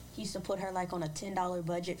 he used to put her, like, on a $10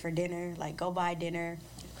 budget for dinner. Like, go buy dinner,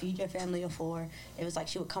 feed your family of 4. It was like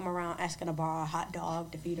she would come around asking to borrow a hot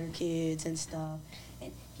dog to feed her kids and stuff.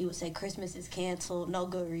 And he would say, Christmas is canceled. No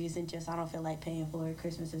good reason, just I don't feel like paying for it.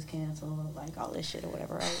 Christmas is canceled, like, all this shit or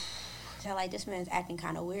whatever, right? So, like, this man's acting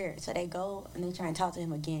kind of weird. So they go and they try and talk to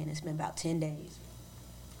him again. It's been about 10 days.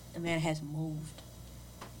 The man has moved.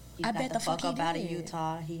 He got the fuck up out of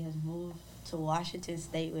Utah. He has moved to Washington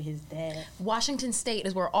State with his dad. Washington State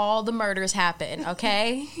is where all the murders happen,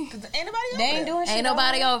 okay? Ain't nobody over They ain't there. doing shit. Ain't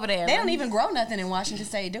nobody over there. They don't even grow nothing in Washington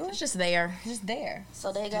State, do it? It's just there. Just there.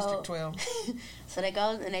 So they go. District 12. So they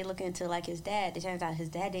go and they look into, like, his dad. It turns out his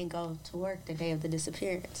dad didn't go to work the day of the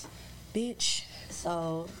disappearance. Bitch.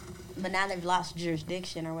 So, but now they've lost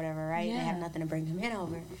jurisdiction or whatever, right? Yeah. They have nothing to bring him in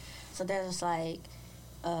over. So they're just like,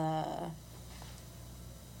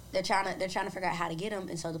 they're trying to figure out how to get him.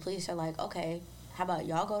 And so the police are like, okay, how about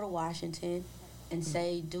y'all go to Washington and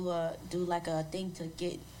say do like a thing to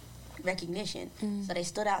get recognition. So they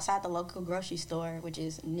stood outside the local grocery store, which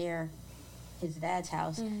is near his dad's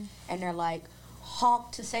house, and they're like,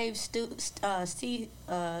 honk to save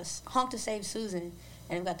honk to save Susan.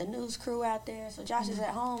 And we've got the news crew out there. So Josh is at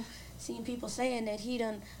home seeing people saying that he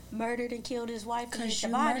done murdered and killed his wife and hid the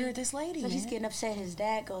body. Murdered this lady. So he's getting upset. His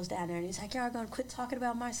dad goes down there and he's like, y'all gonna quit talking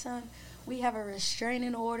about my son? We have a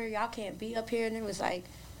restraining order. Y'all can't be up here. And it was like,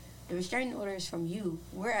 the restraining order is from you.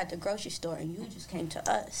 We're at the grocery store and you just came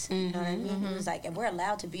to us. You know what I mean? It was like, and we're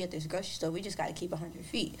allowed to be at this grocery store. We just got to keep 100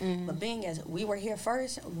 feet. But being as we were here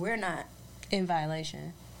first, we're not In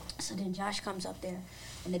violation. So then Josh comes up there,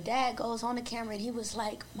 and the dad goes on the camera, and he was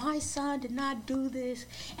like, my son did not do this,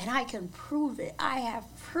 and I can prove it. I have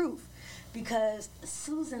proof, because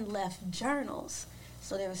Susan left journals.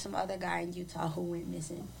 So there was some other guy in Utah who went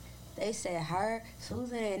missing. They said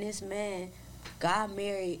Susan and this man got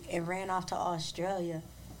married and ran off to Australia,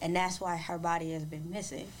 and that's why her body has been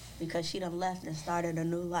missing, because she done left and started a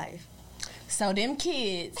new life. So them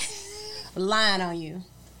kids lying on you.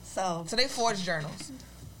 So they forged journals.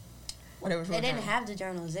 They didn't have the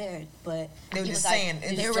journals there, but they were just like, saying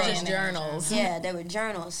they were just journals. Yeah, they were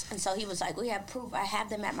journals, and so he was like, "We have proof. I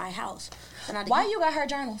have them at my house." So now Why you got her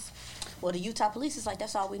journals? Well, the Utah police is like,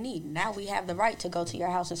 "That's all we need. Now we have the right to go to your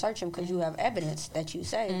house and search them because you have evidence that you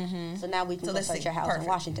say. So now we can go search your house in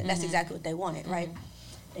Washington." That's exactly what they wanted, right?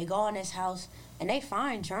 They go in his house and they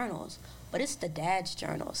find journals, but it's the dad's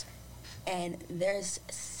journals, and there's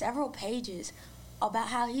several pages about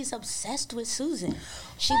how he's obsessed with Susan.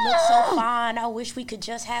 She looks so fine. I wish we could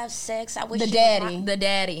just have sex. I wish The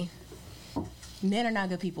daddy. Men are not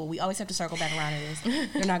good people. We always have to circle back around to this.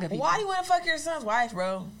 They're not good people. Why do you want to fuck your son's wife,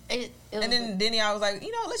 bro? It And then I was like,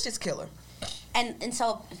 let's just kill her. And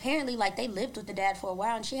so apparently, like, they lived with the dad for a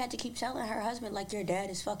while, and she had to keep telling her husband, like, your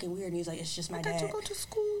dad is fucking weird. And he's like, it's just my dad. I got to go to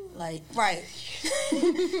school. Like, right.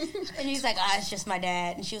 And he's like, it's just my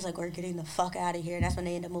dad. And she was like, we're getting the fuck out of here. And that's when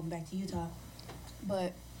they ended up moving back to Utah.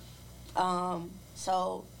 But,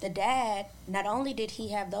 so the dad, not only did he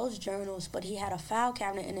have those journals, but he had a file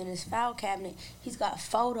cabinet, and in his file cabinet, he's got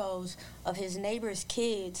photos of his neighbor's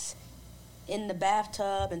kids in the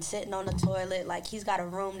bathtub and sitting on the toilet. Like, he's got a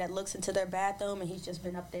room that looks into their bathroom, and he's just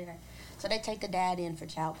been up there. So they take the dad in for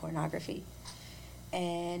child pornography.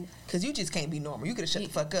 And because you just can't be normal. You could have shut the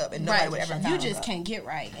fuck up and nobody would ever You just can't get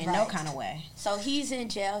right in no kind of way. So he's in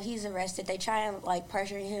jail. He's arrested. They try and, like,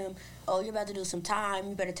 pressure him. Oh, you're about to do some time.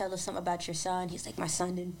 You better tell us something about your son. He's like, my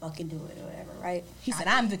son didn't fucking do it or whatever, right? He said,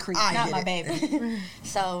 I'm the creep, not my baby.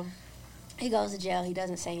 So he goes to jail. He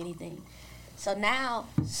doesn't say anything. So now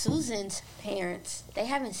Susan's parents, they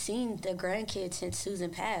haven't seen their grandkids since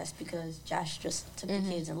Susan passed because Josh just took the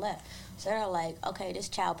kids and left. So they're like, okay, this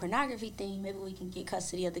child pornography thing, maybe we can get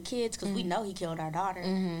custody of the kids because we know he killed our daughter.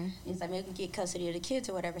 He's like, maybe we can get custody of the kids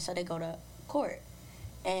or whatever. So they go to court.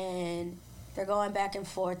 And they're going back and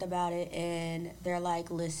forth about it. And they're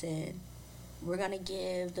like, listen, we're going to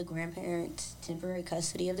give the grandparents temporary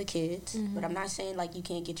custody of the kids. But I'm not saying, like, you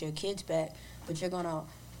can't get your kids back. But you're going to,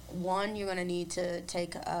 one, you're going to need to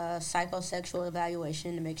take a psychosexual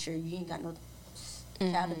evaluation to make sure you ain't got no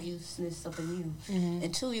child abuseness up in you.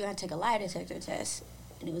 And two, you're going to take a lie detector test.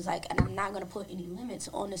 And it was like, and I'm not going to put any limits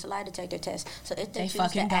on this lie detector test. So if they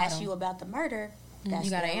choose to ask you about the murder, that's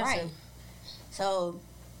you gotta their answer. right. So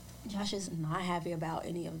Josh is not happy about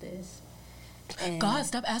any of this. And God,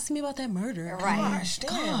 stop asking me about that murder. Right. Gosh,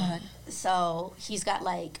 God. So he's got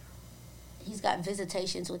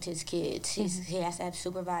visitations with his kids. He has to have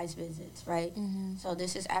supervised visits, right? Mm-hmm. So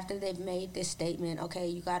this is after they've made this statement. Okay,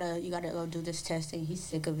 you gotta go do this testing. He's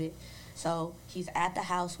sick of it. So he's at the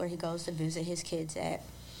house where he goes to visit his kids at,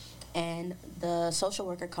 and the social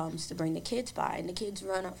worker comes to bring the kids by, and the kids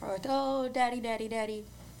run up for, oh, daddy, daddy, daddy.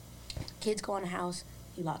 Kids go in the house.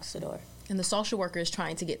 He locks the door. And the social worker is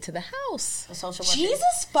trying to get to the house. The social worker.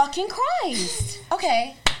 Jesus fucking Christ.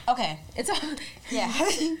 Okay. It's Yeah.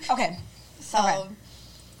 okay.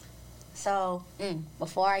 So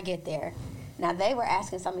before I get there, now they were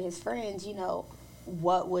asking some of his friends,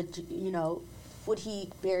 what would he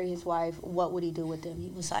bury his wife? What would he do with them? He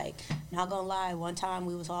was like, not gonna lie, one time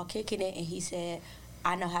we was all kicking it, and he said,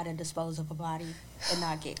 I know how to dispose of a body and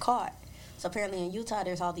not get caught. So apparently in Utah,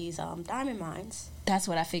 there's all these diamond mines. That's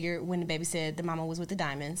what I figured when the baby said the mama was with the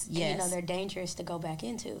diamonds. Yes. And they're dangerous to go back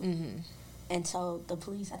into. Mm-hmm. And so the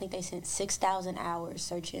police, I think they spent 6,000 hours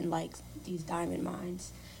searching, these diamond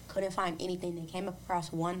mines. Couldn't find anything. They came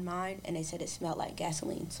across one mine, and they said it smelled like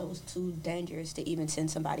gasoline. So it was too dangerous to even send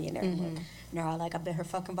somebody in there. Mm-hmm. And they're all like, I bet her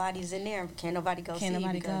fucking body's in there. Can't nobody go Can't see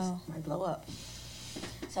nobody because go. it might blow up.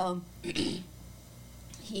 So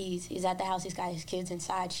he's at the house. He's got his kids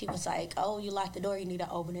inside. She was like, oh, you locked the door. You need to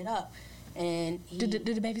open it up. And did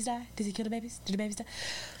the babies die? Did he kill the babies? Did the babies die?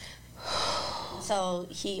 So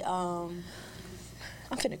he I'm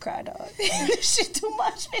finna cry, dog. This shit too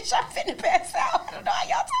much, bitch. I'm finna pass out. I don't know how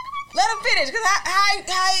y'all talking. Let him finish, because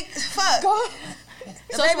I fuck. Go.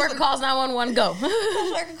 Social worker calls 911, go.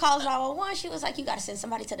 Social worker calls 911. She was like, you got to send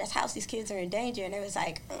somebody to this house. These kids are in danger. And it was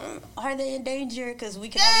like, are they in danger? Because we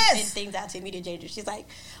can only send things out to immediate danger. She's like,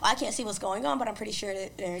 I can't see what's going on, but I'm pretty sure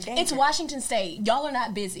that they're in danger. It's Washington State. Y'all are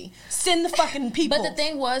not busy. Send the fucking people. But the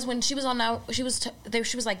thing was, when she was on, she was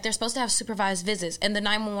like, they're supposed to have supervised visits. And the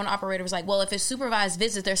 911 operator was like, well, if it's supervised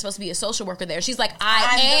visits, there's supposed to be a social worker there. She's like,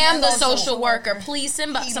 I am the social worker. Please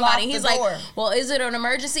send somebody. He's like, well, is it an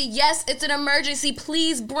emergency? Yes, it's an emergency.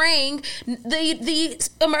 Please bring the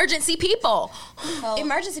emergency people.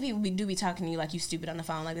 Emergency people do be talking to you like you stupid on the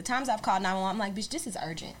phone. Like the times I've called 911, I'm like, bitch, this is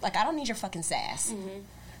urgent. Like I don't need your fucking sass. Mm-hmm.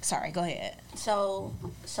 Sorry, go ahead. So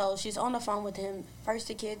she's on the phone with him. First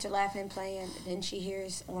the kids are laughing, playing. Then she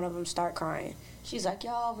hears one of them start crying. She's like,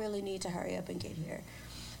 y'all really need to hurry up and get here.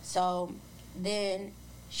 So then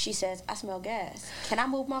she says, I smell gas. Can I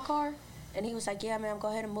move my car? And he was like, yeah, ma'am, go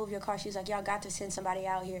ahead and move your car. She's like, y'all got to send somebody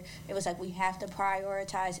out here. It was like, we have to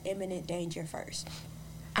prioritize imminent danger first.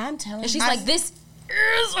 I'm telling you. And she's like, this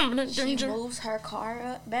is imminent danger. She moves her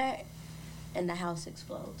car back, and the house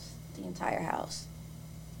explodes. The entire house.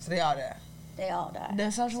 So they all died? They all died. The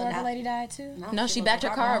social worker lady died too? No, she backed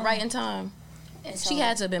her car up right in time. And so, she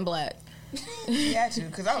had to have been black. Yeah, too,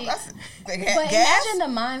 because but imagine the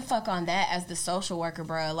mind fuck on that as the social worker,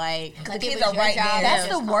 bro. Like the kids are right there. That's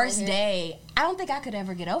the worst day. I don't think I could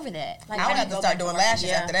ever get over that. Like, I would have to start doing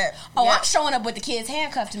lashes after that. Oh, yeah. I'm showing up with the kids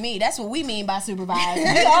handcuffed to me. That's what we mean by supervised.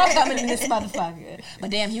 We all coming in this motherfucker. But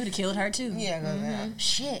damn, he would have killed her too. Yeah, mm-hmm.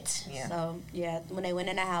 Shit. Yeah. So yeah, when they went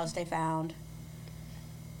in the house, they found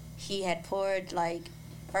he had poured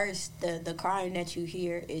first, the crying that you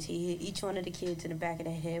hear is he hit each one of the kids in the back of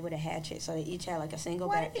the head with a hatchet. So they each had a single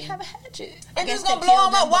Why back. Why did he have a hatchet? And he's going to blow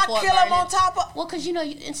him up. Why kill him on top of... Well, because,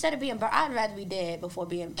 instead of being burned, I'd rather be dead before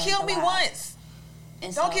being burned Kill me alive. once.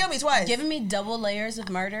 And don't kill me twice. Giving me double layers of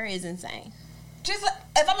murder is insane. Just,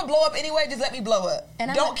 if I'm going to blow up anyway, just let me blow up.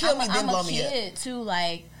 And don't kill me, then blow me up. I'm a kid, too,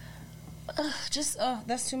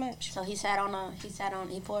 that's too much. So he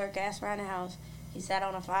poured gas around the house. He sat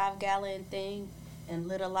on a 5-gallon thing and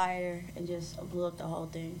lit a lighter and just blew up the whole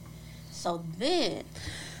thing. So then,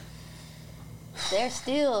 they're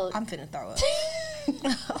still... I'm finna throw up.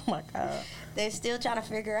 Oh, my God. They're still trying to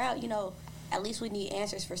figure out, at least we need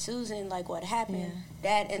answers for Susan, what happened.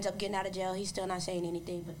 Yeah. Dad ends up getting out of jail. He's still not saying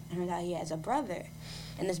anything, but turns out he has a brother.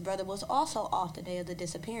 And this brother was also off the day of the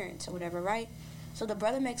disappearance or whatever, right? So the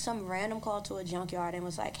brother makes some random call to a junkyard and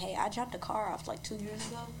was like, hey, I dropped a car off 2 years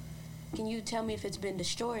ago. Can you tell me if it's been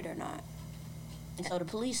destroyed or not? And so the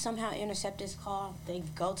police somehow intercept this call. They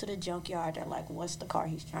go to the junkyard. They're like, what's the car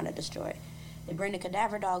he's trying to destroy? They bring the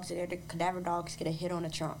cadaver dogs there. The cadaver dogs get a hit on the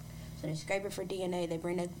trunk. So they scrape it for DNA. They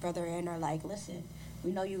bring the brother in. They're like, listen,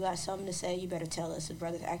 we know you got something to say. You better tell us. His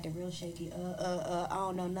brother's acting real shaky. I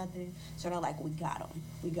don't know nothing. So they're like, we got him.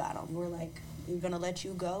 We're like, we're going to let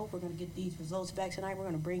you go. We're going to get these results back tonight. We're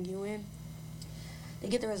going to bring you in. They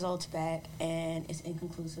get the results back, and it's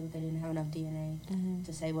inconclusive. They didn't have enough DNA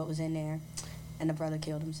to say what was in there. And the brother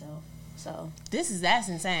killed himself. So that's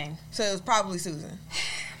insane. So it was probably Susan.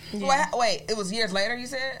 Yeah. Wait, it was years later, you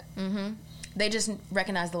said? Mm-hmm. They just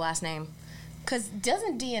recognized the last name. Because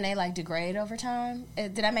doesn't DNA, like, degrade over time?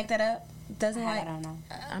 Did I make that up? Doesn't, I don't know.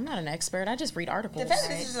 I'm not an expert. I just read articles. The fact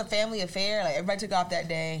that this is a family affair, like, everybody took off that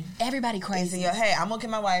day. Everybody crazy. And said, hey, I'm going to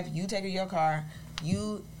get my wife. You take her your car.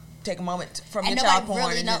 You take a moment from your and child nobody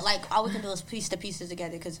porn. really know, like, all we can do is piece the pieces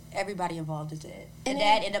together because everybody involved is dead. And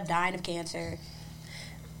dad ended up dying of cancer.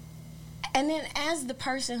 And then as the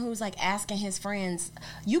person who's, like, asking his friends,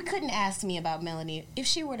 you couldn't ask me about Melanie. If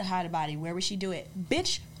she were to hide a body, where would she do it?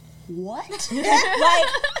 Bitch, what?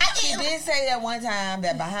 She did say that one time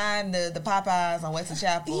that behind the Popeyes on Western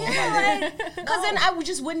Chapel. Yeah, because then I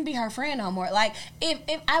just wouldn't be her friend no more. Like,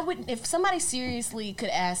 if somebody seriously could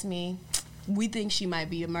ask me, we think she might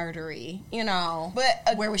be a murderer, you know,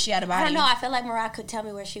 but where would she hide a body? I don't know. I feel like Mariah could tell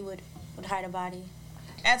me where she would hide a body.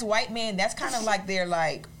 As white men, that's kind of like their,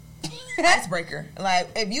 like, icebreaker. Like,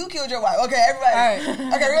 if you killed your wife, okay, everybody. Right.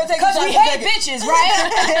 Okay, we're gonna take because we hate bitches,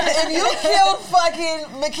 right? If you killed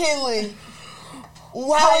fucking McKinley,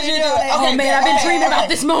 how would you do it? Okay, oh man, I've been dreaming about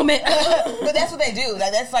this moment. But that's what they do.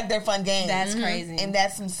 Like, that's like their fun game. That's crazy, and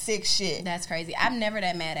that's some sick shit. That's crazy. I'm never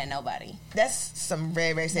that mad at nobody. That's some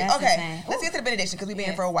very, very sick. That's okay, insane. let's get to the benediction because we've been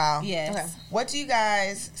here for a while. Yes. Okay. What do you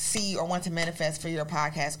guys see or want to manifest for your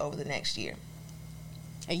podcast over the next year?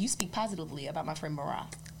 And you speak positively about my friend Mariah.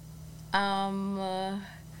 I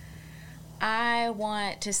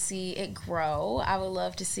want to see it grow. I would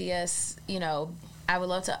love to see us, I would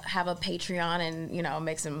love to have a Patreon and,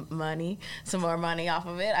 make some more money off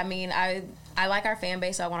of it. I mean, I like our fan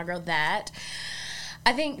base, so I want to grow that.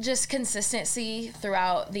 I think just consistency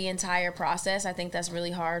throughout the entire process. I think that's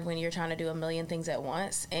really hard when you're trying to do a million things at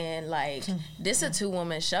once. And, like, this is a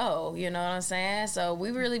 2-woman show, you know what I'm saying? So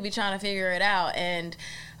we really be trying to figure it out. And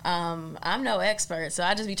I'm no expert, so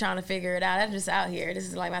I just be trying to figure it out. I'm just out here. This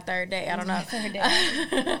is like my 3rd day. I don't know.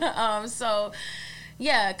 So,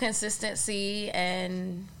 yeah, consistency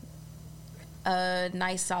and a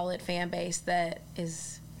nice, solid fan base that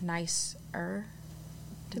is nicer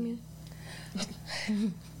to me.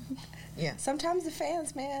 Yeah. Sometimes the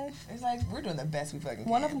fans, man. It's like, we're doing the best we fucking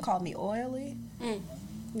can. One of them called me oily.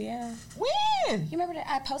 Yeah. When? You remember that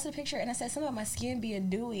I posted a picture and I said something about my skin being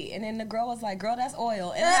dewy, and then the girl was like, "Girl, that's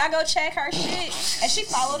oil." And then I go check her shit, and she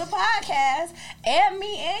followed the podcast and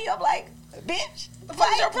me and you. I'm like, bitch, Why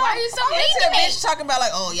are you so mean to me? bitch talking about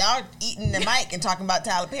like, oh, y'all eating the mic and talking about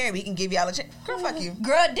Tyler Perry? We can give y'all a check. Girl, fuck you.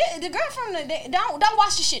 Girl, the girl from don't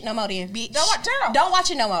watch the shit no more, then, bitch. Turn it off. Don't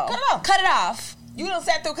watch it no more. Cut it off. You done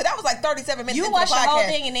sat through because that was like 37 minutes. You into watched the the whole podcast.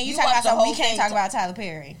 thing and then you talk about something we can't talk about Tyler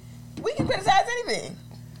Perry. We can criticize anything.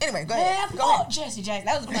 Anyway, go ahead. Go ahead. Jesse Jackson.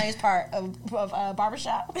 That was the funniest part of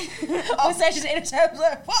Barbershop. On Sessions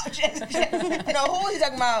Entertainment. Fuck Jesse Jackson. No, who was he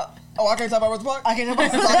talking about? Oh, I can't talk about Rosa Parks? I can't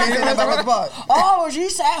talk about Rosa Parks. Oh, she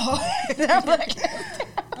said I'm like,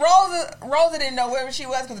 Rosa didn't know where she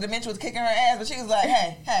was because the dementia was kicking her ass, but she was like,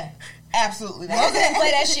 hey, absolutely not. Rosa didn't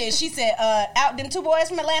play that shit. She said, out them 2 boys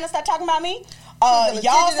from Atlanta start talking about me.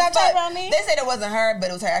 Y'all stop talking about me. They said it wasn't her, but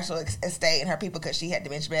it was her actual estate and her people because she had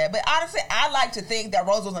dementia bad. But honestly, I like to think that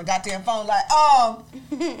Rose was on a goddamn phone like, tell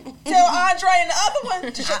Andre and the other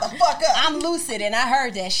one to shut the fuck up. I'm lucid and I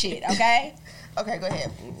heard that shit, okay? Okay, go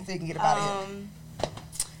ahead. So you can get up out of here.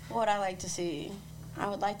 What would I like to see? I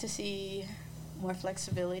would like to see more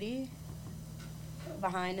flexibility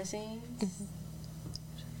behind the scenes.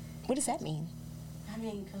 What does that mean? I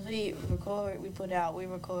mean, because we record, we put out, we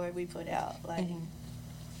record, we put out. Like,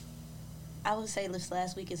 I would say this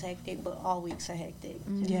last week is hectic, but all weeks are hectic.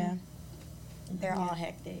 Yeah. They're all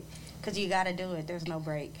hectic. Because you got to do it. There's no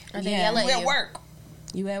break. Yeah. We at work.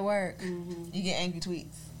 You at work. You get angry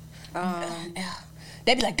tweets.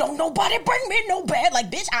 They be like, don't nobody bring me no bad. Like,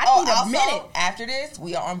 bitch, I need a minute. After this,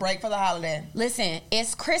 we are on break for the holiday. Listen,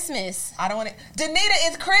 it's Christmas. I don't want it. Danita,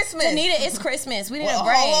 it's Christmas. Danita, it's Christmas. We need a Whoa,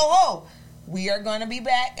 break. whoa. We are going to be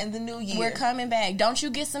back in the new year. We're coming back. Don't you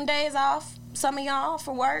get some days off? Some of y'all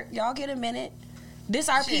for work. Y'all get a minute. This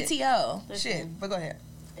our PTO. Shit, but go ahead.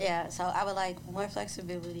 Yeah, so I would like more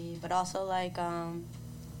flexibility, but also like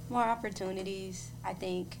more opportunities. I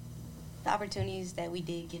think the opportunities that we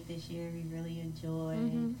did get this year, we really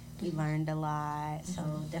enjoyed. We learned a lot, so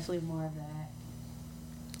definitely more of that.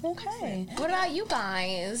 Okay. What about you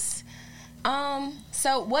guys?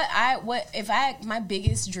 So my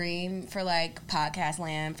biggest dream for like podcast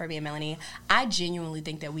land for me and Melanie, I genuinely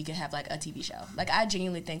think that we could have like a TV show. Like I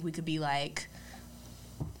genuinely think we could be like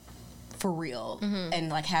for real and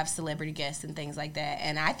like have celebrity guests and things like that.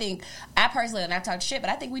 And I think I personally, and I've talked shit,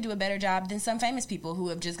 but I think we do a better job than some famous people who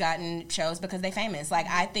have just gotten shows because they famous. Like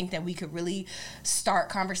I think that we could really start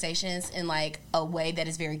conversations in like a way that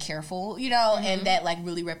is very careful, you know, and that like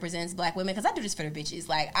really represents black women, because I do this for the bitches.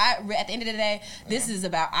 Like at the end of the day, this is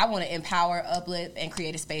about, I want to empower, uplift, and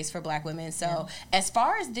create a space for black women. So as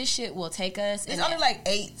far as this shit will take us, it's only like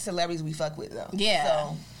 8 celebrities we fuck with though. Yeah.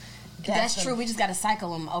 So that's true. We just got to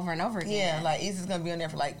cycle them over and over again. Yeah, like Issa's gonna be on there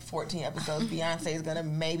for like 14 episodes. Beyonce is gonna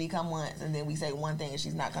maybe come once, and then we say one thing, and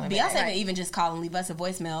she's not coming back. Beyonce may even just call and leave us a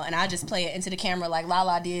voicemail, and I just play it into the camera like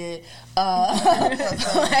Lala did. So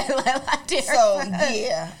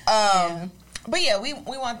yeah. But yeah, we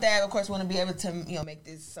want that. Of course, we want to be able to, you know, make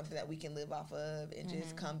this something that we can live off of and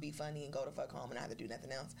just come be funny and go to fuck home and not have to do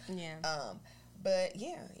nothing else. Yeah. But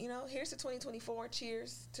yeah, you know, here's to 2024.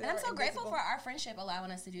 Cheers to. And I'm so grateful for our friendship allowing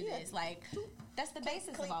us to do this. Like, that's the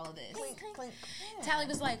basis of all of this. Clink, clink. Yeah. Tally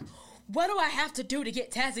was like, what do I have to do to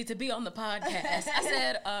get Tazzy to be on the podcast? I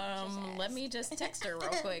said, let me just text her real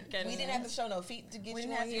quick. And we didn't have to show no feet to get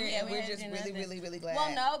you on here, and we're just really glad.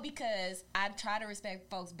 Well, no, because I try to respect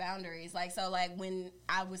folks' boundaries. Like, so, like, when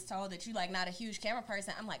I was told that you, like, not a huge camera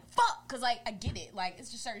person, I'm like, fuck, because, like, I get it. Like,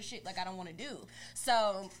 it's just certain shit, like, I don't want to do.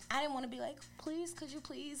 So, I didn't want to be like, please, could you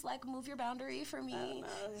please, like, move your boundary for me?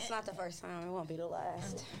 It's not the first time. It won't be the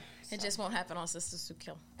last. It just won't happen on Sisters Who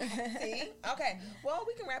Kill. See? Okay. Well,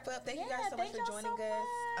 we can wrap up. Thank you guys so much for joining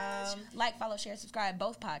us. Like, follow, share, subscribe.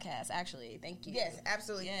 Both podcasts, actually. Thank you. Yes,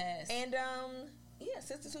 absolutely. Yes. And, yeah,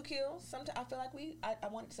 Sisters Who Kill. Sometimes I feel like I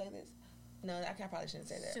wanted to say this. No, I probably shouldn't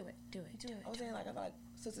say that. Do it. I was saying, like, I feel like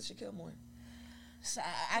sisters should kill more. So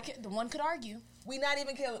the one could argue. We not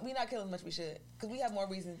killing as much as we should. Because we have more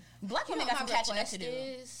reason. Black women got some catching up to do.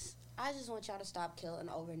 I just want y'all to stop killing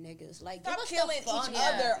over niggas. Like, stop killing each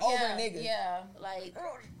other over niggas. Yeah. Like,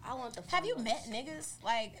 I want the. Have you met niggas?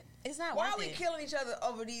 Like, it's not. Why are we killing each other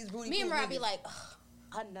over these booty? Me and Rob be like,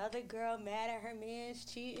 another girl mad at her man's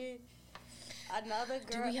cheating. Another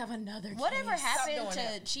girl. Do we have another case? Whatever happened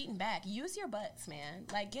to cheating back? Use your butts, man.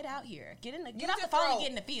 Like, get out here. Get off the phone and get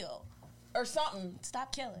in the field. Or something.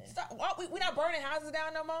 Stop killing. We're not burning houses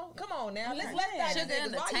down no more. Come on now. Let's dive into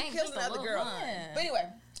this. Why are you killing another girl? But anyway,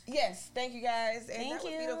 yes. Thank you guys. And that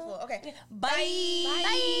was beautiful. Okay. Bye.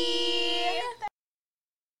 Bye.